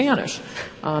speak Spanish.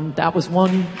 That was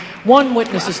one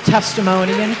witness's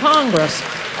testimony in Congress,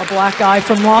 a black guy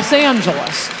from Los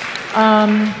Angeles.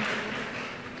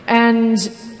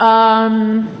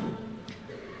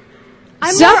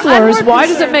 Settlers, why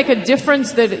does it make a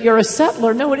difference that you're a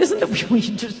settler? No, it isn't that we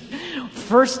just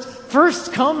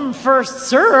first come, first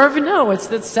serve. No, it's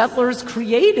that settlers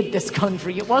created this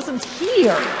country. It wasn't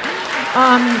here.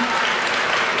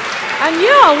 And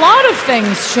yeah, a lot of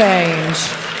things change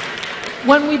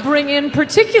when we bring in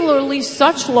particularly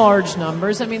such large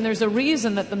numbers. I mean, there's a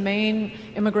reason that the main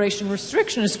immigration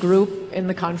restrictionist group in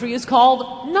the country is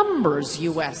called Numbers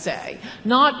USA,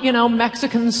 not,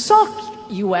 Mexicans suck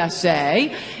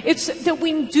USA. It's that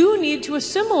we do need to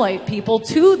assimilate people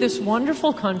to this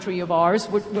wonderful country of ours,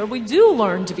 where we do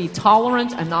learn to be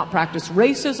tolerant and not practice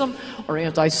racism or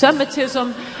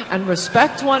anti-Semitism and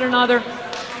respect one another.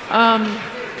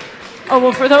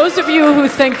 For those of you who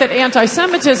think that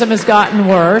anti-Semitism has gotten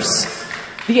worse,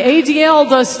 the ADL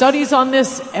does studies on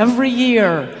this every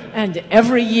year, and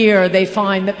every year they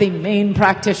find that the main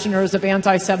practitioners of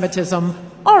anti-Semitism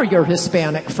are your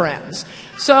Hispanic friends.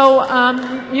 So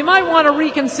you might want to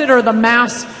reconsider the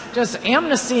mass just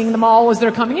amnestying them all as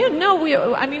they're coming in. No,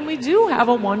 we do have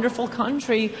a wonderful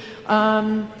country,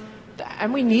 and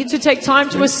we need to take time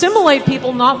to assimilate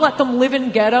people, not let them live in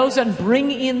ghettos and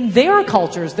bring in their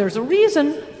cultures. There's a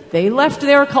reason they left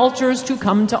their cultures to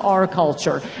come to our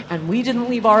culture, and we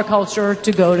didn't leave our culture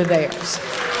to go to theirs.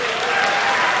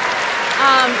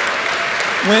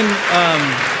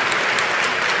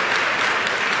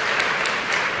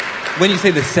 When you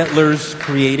say the settlers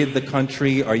created the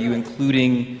country, are you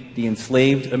including the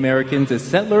enslaved Americans as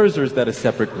settlers, or is that a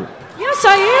separate group? Yes,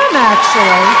 I am,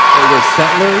 actually. They were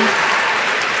settlers?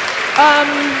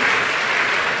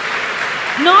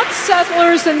 Not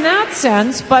settlers in that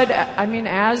sense, but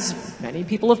as many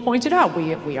people have pointed out,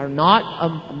 we are not a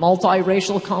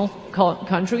multiracial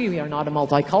country, we are not a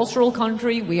multicultural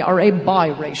country, we are a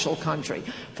biracial country.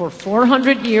 For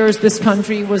 400 years, this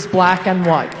country was black and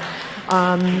white.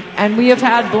 And we have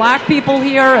had black people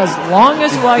here as long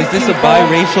as white people. Is this a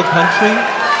biracial country?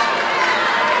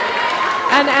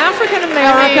 And African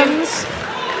Americans.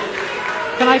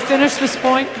 Can I finish this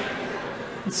point?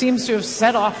 It seems to have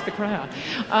set off the crowd.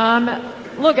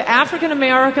 Look, African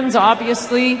Americans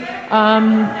obviously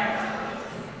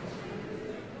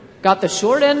got the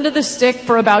short end of the stick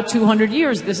for about 200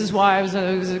 years. This is why I was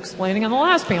explaining on the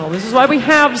last panel. This is why we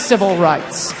have civil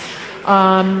rights.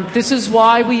 This is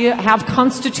why we have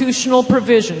constitutional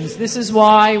provisions. This is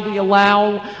why we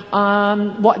allow,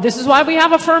 this is why we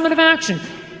have affirmative action.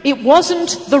 It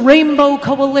wasn't the Rainbow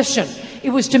Coalition. It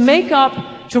was to make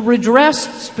up, to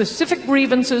redress specific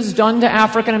grievances done to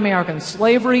African Americans,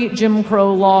 slavery, Jim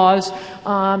Crow laws,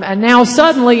 and now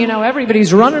suddenly,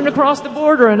 everybody's running across the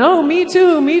border and, oh, me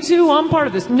too, I'm part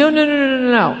of this.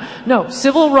 No.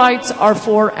 Civil rights are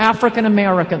for African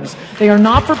Americans. They are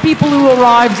not for people who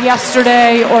arrived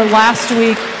yesterday or last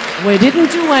week. We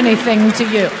didn't do anything to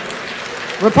you.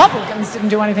 Republicans didn't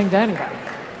do anything to anybody.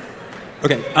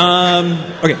 Okay.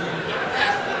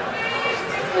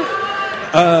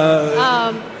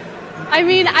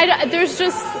 There's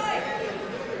just...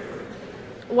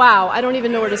 Wow, I don't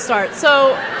even know where to start.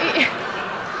 So,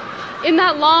 in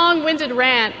that long-winded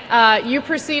rant, you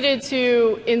proceeded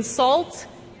to insult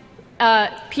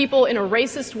people in a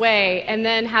racist way and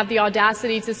then have the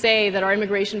audacity to say that our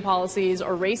immigration policies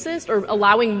are racist or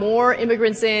allowing more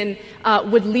immigrants in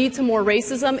would lead to more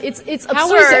racism. It's absurd.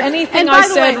 How is anything I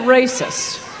said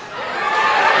racist?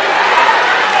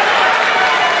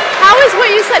 How is what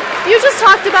you said? You just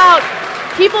talked about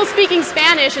people speaking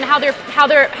Spanish and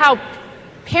how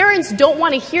parents don't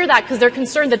want to hear that because they're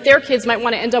concerned that their kids might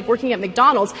want to end up working at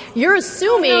McDonald's. You're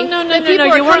assuming that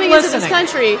people are coming into this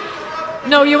country.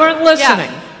 No, you weren't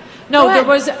listening. Yeah. No,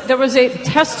 there was a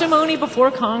testimony before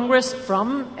Congress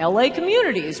from LA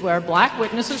communities where black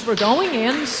witnesses were going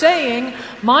in saying,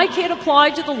 my kid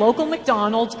applied to the local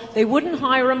McDonald's, they wouldn't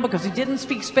hire him because he didn't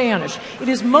speak Spanish. It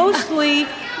is mostly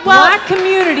black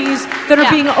communities that are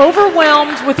being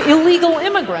overwhelmed with illegal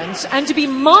immigrants, and to be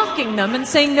mocking them and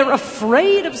saying they're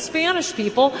afraid of Spanish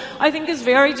people, I think is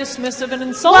very dismissive and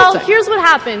insulting. Well, here's what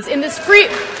happens in this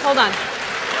hold on.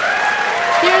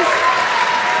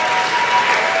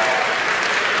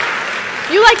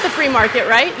 You like the free market,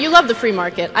 right? You love the free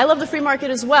market. I love the free market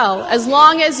as well, as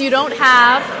long as you don't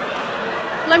have...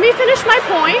 Let me finish my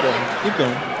point. Keep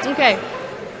going. Okay.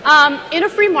 In a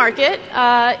free market,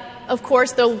 of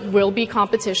course, there will be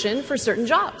competition for certain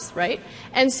jobs, right?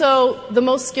 And so the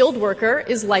most skilled worker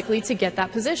is likely to get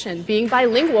that position. Being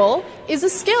bilingual is a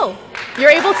skill.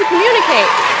 You're able to communicate.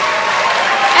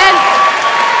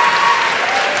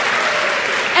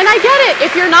 And I get it.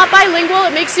 If you're not bilingual,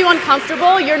 it makes you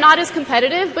uncomfortable. You're not as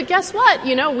competitive. But guess what?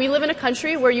 We live in a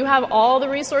country where you have all the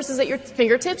resources at your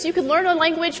fingertips. You can learn a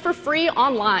language for free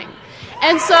online.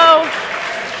 And so,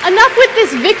 enough with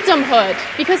this victimhood,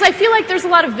 because I feel like there's a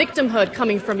lot of victimhood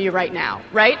coming from you right now,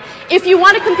 right? If you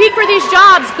want to compete for these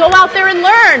jobs, go out there and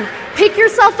learn. Pick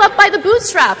yourself up by the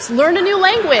bootstraps. Learn a new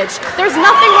language. There's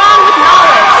nothing wrong with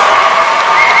knowledge.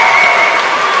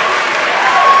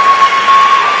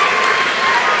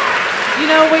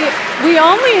 We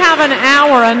only have an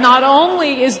hour, and not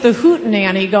only is the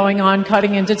hootenanny going on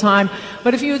cutting into time,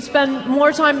 but if you would spend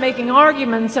more time making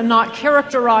arguments and not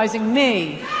characterizing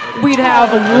me, we'd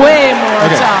have way more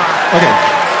time. Okay.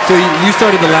 So you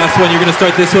started the last one. You're going to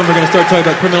start this one. We're going to start talking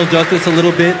about criminal justice a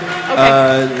little bit.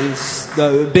 Okay. It's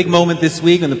a big moment this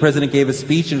week when the president gave a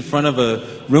speech in front of a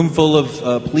room full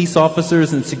of police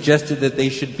officers and suggested that they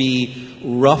should be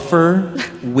rougher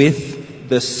with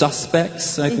the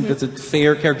suspects. I think that's a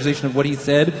fair characterization of what he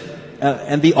said.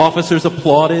 And the officers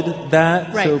applauded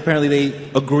that. Right. So apparently they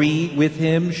agree with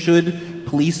him. Should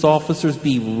police officers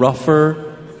be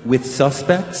rougher with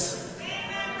suspects?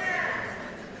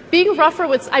 Being rougher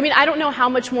with... I don't know how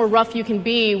much more rough you can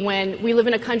be when we live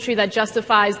in a country that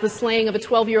justifies the slaying of a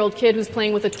 12-year-old kid who's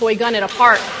playing with a toy gun at a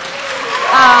park.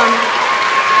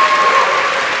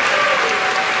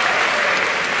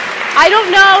 I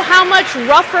don't know how much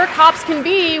rougher cops can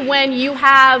be when you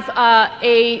have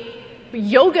a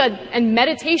yoga and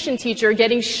meditation teacher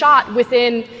getting shot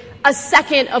within a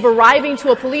second of arriving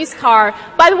to a police car.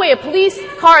 By the way, a police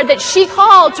car that she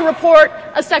called to report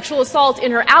a sexual assault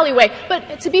in her alleyway.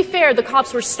 But to be fair, the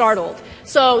cops were startled.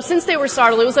 So since they were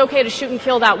startled, it was okay to shoot and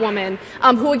kill that woman,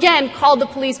 who again called the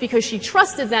police because she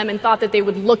trusted them and thought that they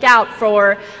would look out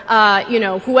for,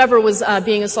 whoever was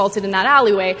being assaulted in that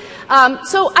alleyway.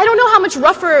 So I don't know how much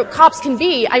rougher cops can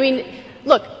be.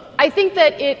 Look, I think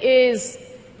that it is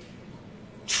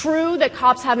true that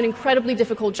cops have an incredibly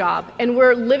difficult job, and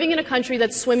we're living in a country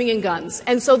that's swimming in guns.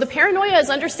 And so the paranoia is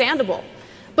understandable.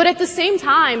 But at the same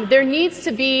time, there needs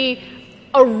to be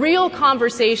a real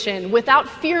conversation without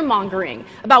fear-mongering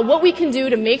about what we can do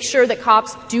to make sure that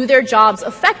cops do their jobs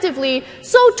effectively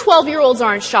so 12-year-olds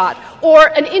aren't shot, or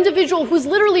an individual who's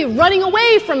literally running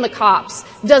away from the cops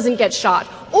doesn't get shot.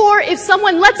 Or if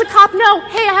someone lets a cop know,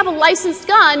 hey, I have a licensed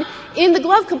gun in the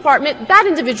glove compartment, that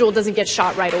individual doesn't get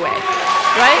shot right away,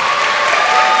 right?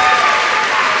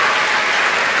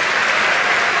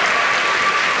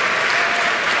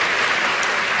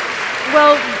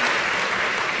 Well,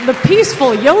 The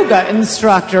peaceful yoga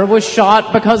instructor was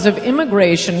shot because of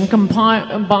immigration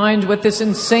combined with this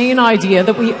insane idea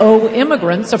that we owe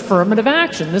immigrants affirmative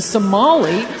action. This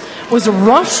Somali was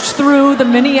rushed through the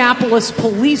Minneapolis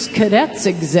police cadets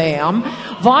exam,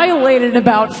 violated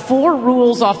about 4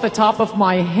 rules off the top of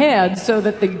my head so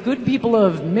that the good people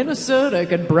of Minnesota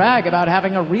could brag about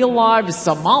having a real live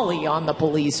Somali on the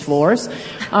police force.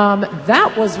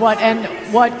 That was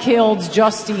what killed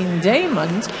Justine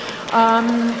Damond.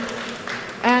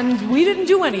 And we didn't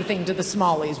do anything to the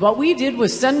Somalis. What we did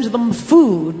was send them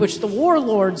food, which the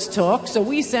warlords took, so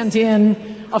we sent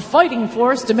in a fighting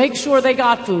force to make sure they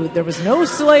got food. There was no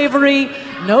slavery,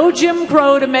 no Jim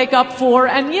Crow to make up for,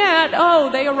 and yet,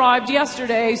 they arrived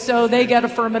yesterday, so they get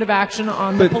affirmative action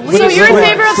on the police. So you're in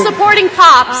favor of supporting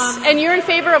cops, and you're in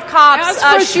favor of cops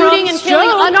shooting and killing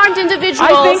unarmed individuals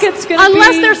I think it's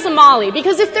unless they're Somali.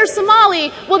 Because if they're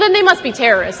Somali, well, then they must be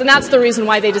terrorists, and that's the reason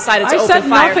why they decided to open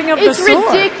fire. Nothing of it's the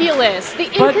sort. Ridiculous. The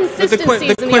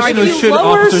inconsistencies in the argument. If you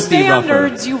lower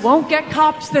standards, you won't get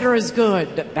cops that are as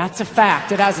good. That's a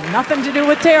fact. It has nothing to do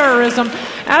with terrorism.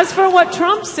 As for what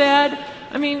Trump said,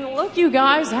 I mean, look, you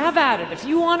guys, have at it. If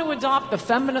you want to adopt the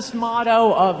feminist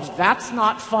motto of "that's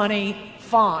not funny,"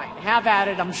 fine, have at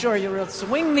it. I'm sure you'll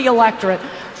swing the electorate.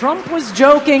 Trump was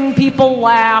joking. People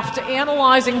laughed.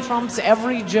 Analyzing Trump's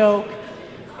every joke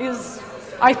is,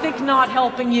 I think, not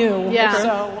helping you. Yeah.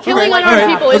 So, killing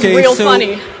unarmed people is real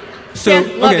funny. So,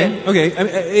 okay. I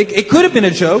mean, it could have been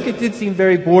a joke. It did seem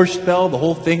very Borscht Bell. The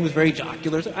whole thing was very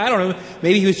jocular. So I don't know.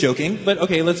 Maybe he was joking. But,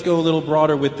 okay, let's go a little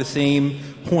broader with the same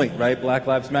point, right? Black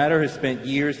Lives Matter has spent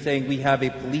years saying we have a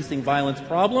policing violence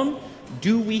problem.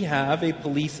 Do we have a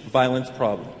police violence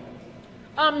problem?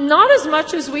 Not as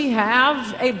much as we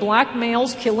have a black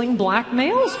males killing black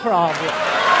males problem.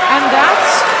 And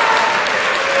that's,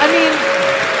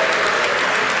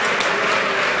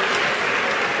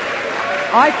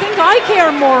 I think I care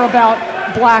more about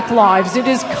black lives. It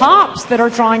is cops that are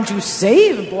trying to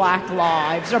save black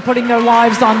lives, are putting their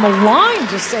lives on the line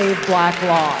to save black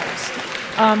lives.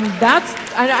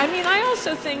 I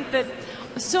also think that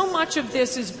so much of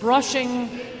this is brushing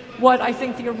what I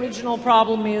think the original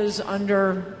problem is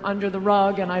under the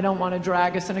rug, and I don't want to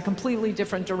drag us in a completely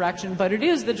different direction, but it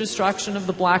is the destruction of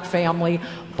the black family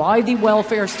by the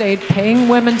welfare state, paying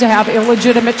women to have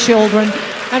illegitimate children.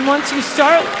 And once you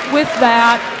start with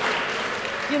that,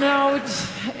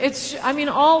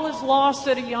 all is lost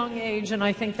at a young age, and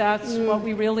I think that's what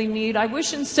we really need. I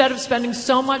wish instead of spending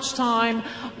so much time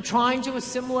trying to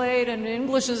assimilate and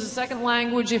English as a second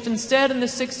language, if instead in the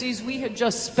 60s we had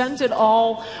just spent it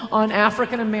all on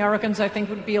African Americans, I think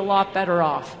we'd be a lot better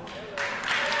off.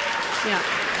 Yeah.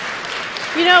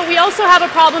 We also have a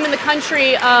problem in the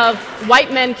country of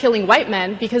white men killing white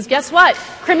men, because guess what?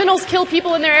 Criminals kill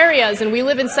people in their areas, and we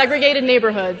live in segregated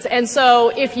neighborhoods. And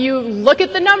so if you look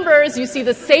at the numbers, you see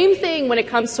the same thing when it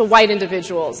comes to white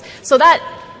individuals. So that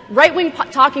right-wing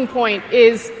talking point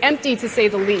is empty, to say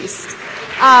the least.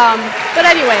 But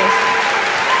anyway.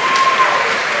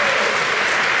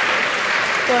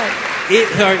 Go ahead.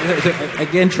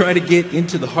 Again, try to get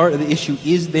into the heart of the issue.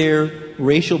 Is there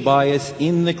racial bias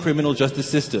in the criminal justice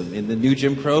system? In the new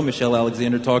Jim Crow, Michelle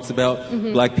Alexander talks about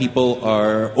black people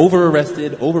are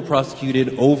over-arrested,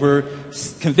 over-prosecuted,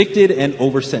 over-convicted, and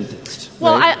over-sentenced.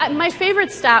 Well, right? My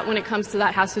favorite stat when it comes to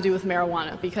that has to do with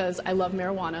marijuana, because I love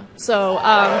marijuana. So,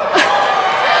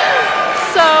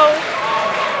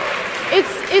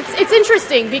 It's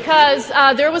interesting because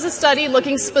there was a study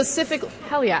looking specifically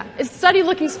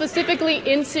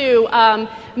into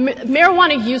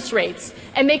marijuana use rates,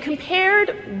 and they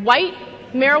compared white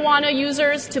marijuana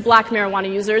users to black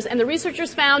marijuana users, and the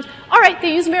researchers found, all right,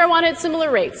 they use marijuana at similar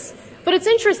rates. But it's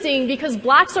interesting because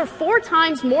blacks are 4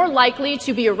 times more likely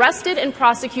to be arrested and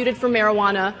prosecuted for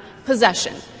marijuana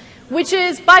possession. Which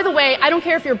is, by the way, I don't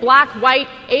care if you're black, white,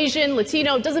 Asian,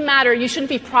 Latino, it doesn't matter. You shouldn't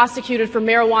be prosecuted for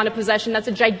marijuana possession. That's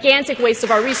a gigantic waste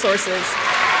of our resources.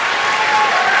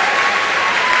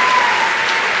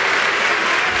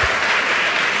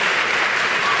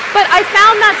 But I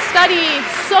found that study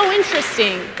so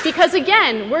interesting because,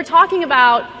 again, we're talking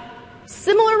about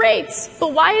similar rates,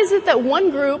 but why is it that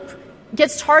one group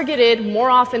gets targeted more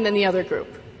often than the other group?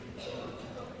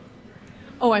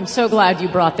 Oh, I'm so glad you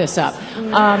brought this up.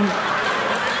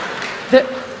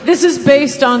 This is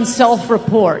based on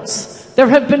self-reports. There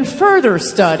have been further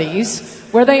studies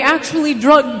where they actually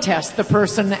drug test the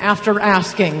person after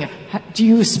asking, do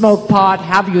you smoke pot?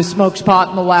 Have you smoked pot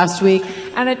in the last week?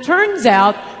 And it turns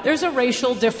out there's a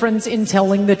racial difference in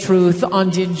telling the truth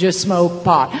on did you smoke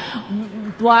pot.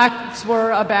 Blacks were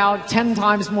about 10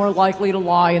 times more likely to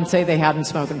lie and say they hadn't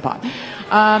smoked pot.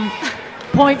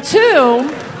 Point 2...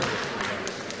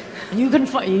 You can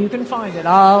find it.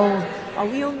 I'll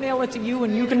email it to you,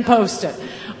 and you can post it.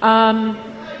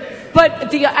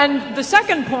 But the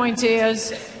second point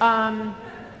is,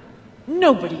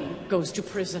 nobody goes to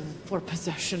prison for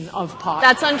possession of pot.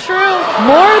 That's untrue.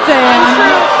 More than.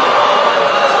 Untrue.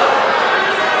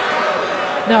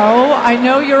 No, I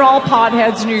know you're all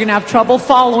potheads and you're going to have trouble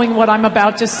following what I'm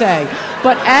about to say.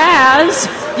 But as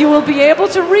you will be able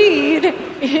to read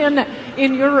in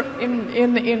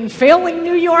failing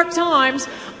New York Times,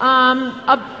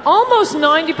 almost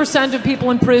 90% of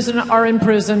people in prison are in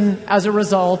prison as a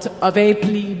result of a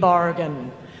plea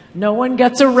bargain. No one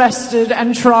gets arrested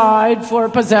and tried for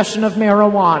possession of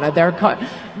marijuana.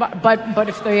 But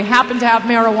if they happen to have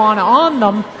marijuana on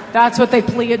them, that's what they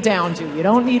plea it down to. You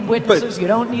don't need witnesses. You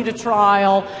don't need a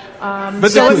trial.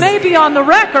 So it may be on the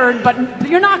record, but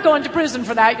you're not going to prison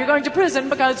for that. You're going to prison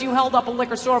because you held up a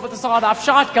liquor store with a sawed-off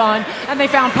shotgun and they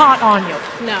found pot on you.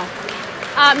 No.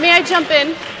 May I jump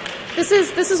in? This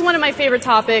is one of my favorite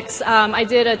topics. I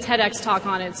did a TEDx talk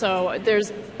on it, so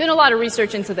there's been a lot of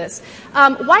research into this.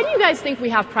 Why do you guys think we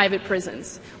have private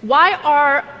prisons? Why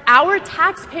are our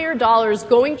taxpayer dollars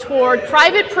going toward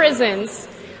private prisons?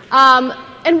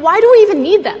 And why do we even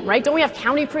need them, right? Don't we have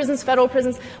county prisons, federal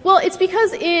prisons? Well, it's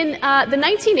because in the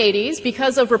 1980s,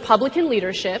 because of Republican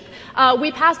leadership,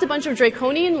 we passed a bunch of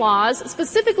draconian laws,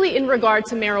 specifically in regard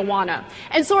to marijuana.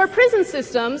 And so our prison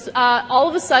systems, all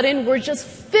of a sudden, were just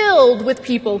filled with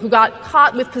people who got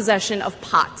caught with possession of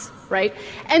pot, right?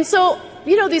 And so,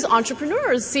 these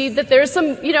entrepreneurs see that there's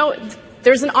some,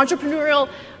 there's an entrepreneurial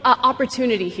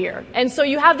opportunity here. And so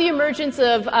you have the emergence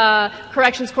of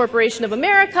Corrections Corporation of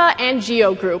America and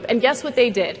Geo Group. And guess what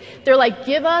they did? They're like,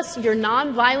 give us your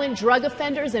nonviolent drug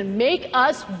offenders and make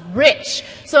us rich.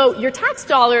 So your tax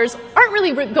dollars aren't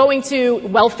really going to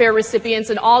welfare recipients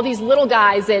and all these little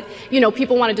guys that,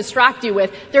 people want to distract you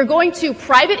with. They're going to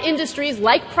private industries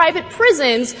like private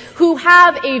prisons who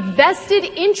have a vested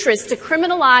interest to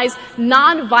criminalize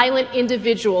nonviolent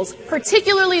individuals,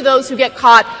 particularly those who get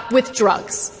caught with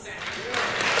drugs.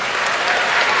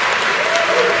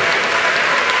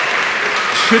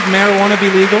 Should marijuana be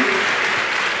legal?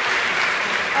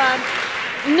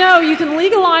 No, you can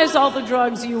legalize all the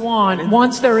drugs you want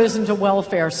once there isn't a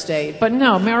welfare state. But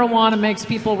no, marijuana makes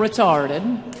people retarded.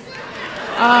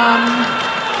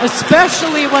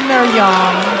 Especially when they're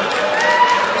young.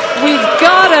 We've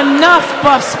got enough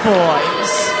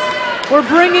busboys. We're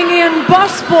bringing in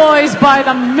busboys by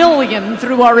the million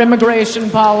through our immigration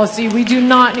policy. We do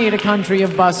not need a country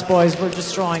of busboys. We're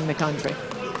destroying the country.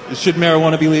 Should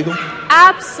marijuana be legal?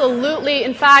 Absolutely.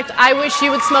 In fact, I wish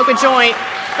you would smoke a joint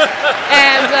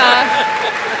and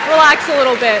relax a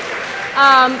little bit.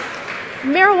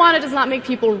 Marijuana does not make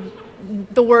people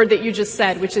the word that you just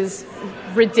said, which is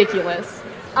ridiculous.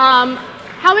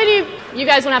 How many of you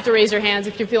guys don't have to raise your hands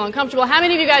if you feel uncomfortable? How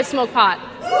many of you guys smoke pot?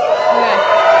 Okay.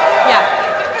 Yeah.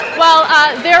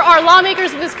 Well, there are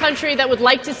lawmakers in this country that would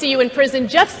like to see you in prison.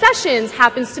 Jeff Sessions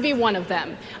happens to be one of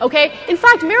them. Okay? In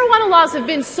fact, marijuana laws have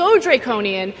been so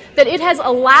draconian that it has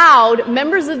allowed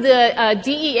members of the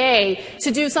DEA to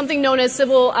do something known as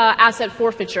civil asset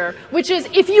forfeiture, which is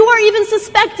if you are even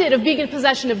suspected of being in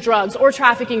possession of drugs or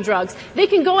trafficking drugs, they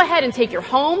can go ahead and take your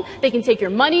home, they can take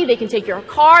your money, they can take your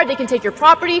car, they can take your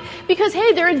property, because,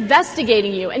 hey, they're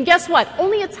investigating you. And guess what?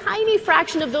 Only a tiny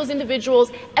fraction of those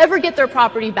individuals ever get their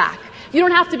property back. You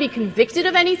don't have to be convicted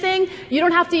of anything. You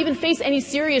don't have to even face any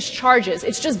serious charges.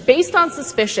 It's just based on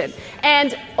suspicion.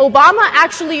 And Obama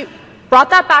actually brought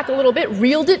that back a little bit,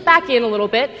 reeled it back in a little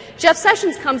bit. Jeff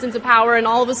Sessions comes into power, and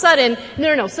all of a sudden,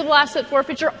 no, civil asset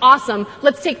forfeiture, awesome.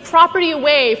 Let's take property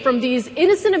away from these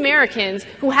innocent Americans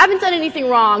who haven't done anything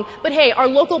wrong, but hey, our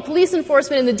local police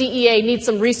enforcement and the DEA need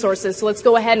some resources, so let's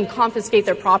go ahead and confiscate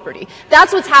their property.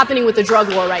 That's what's happening with the drug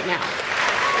war right now.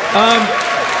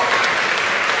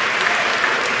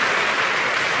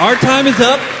 Our time is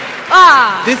up.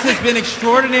 This has been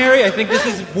extraordinary. I think this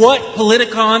is what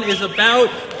Politicon is about.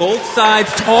 Both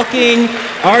sides talking,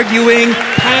 arguing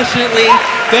passionately.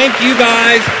 Thank you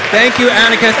guys. Thank you,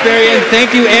 Anna Kasparian.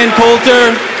 Thank you, Ann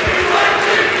Coulter.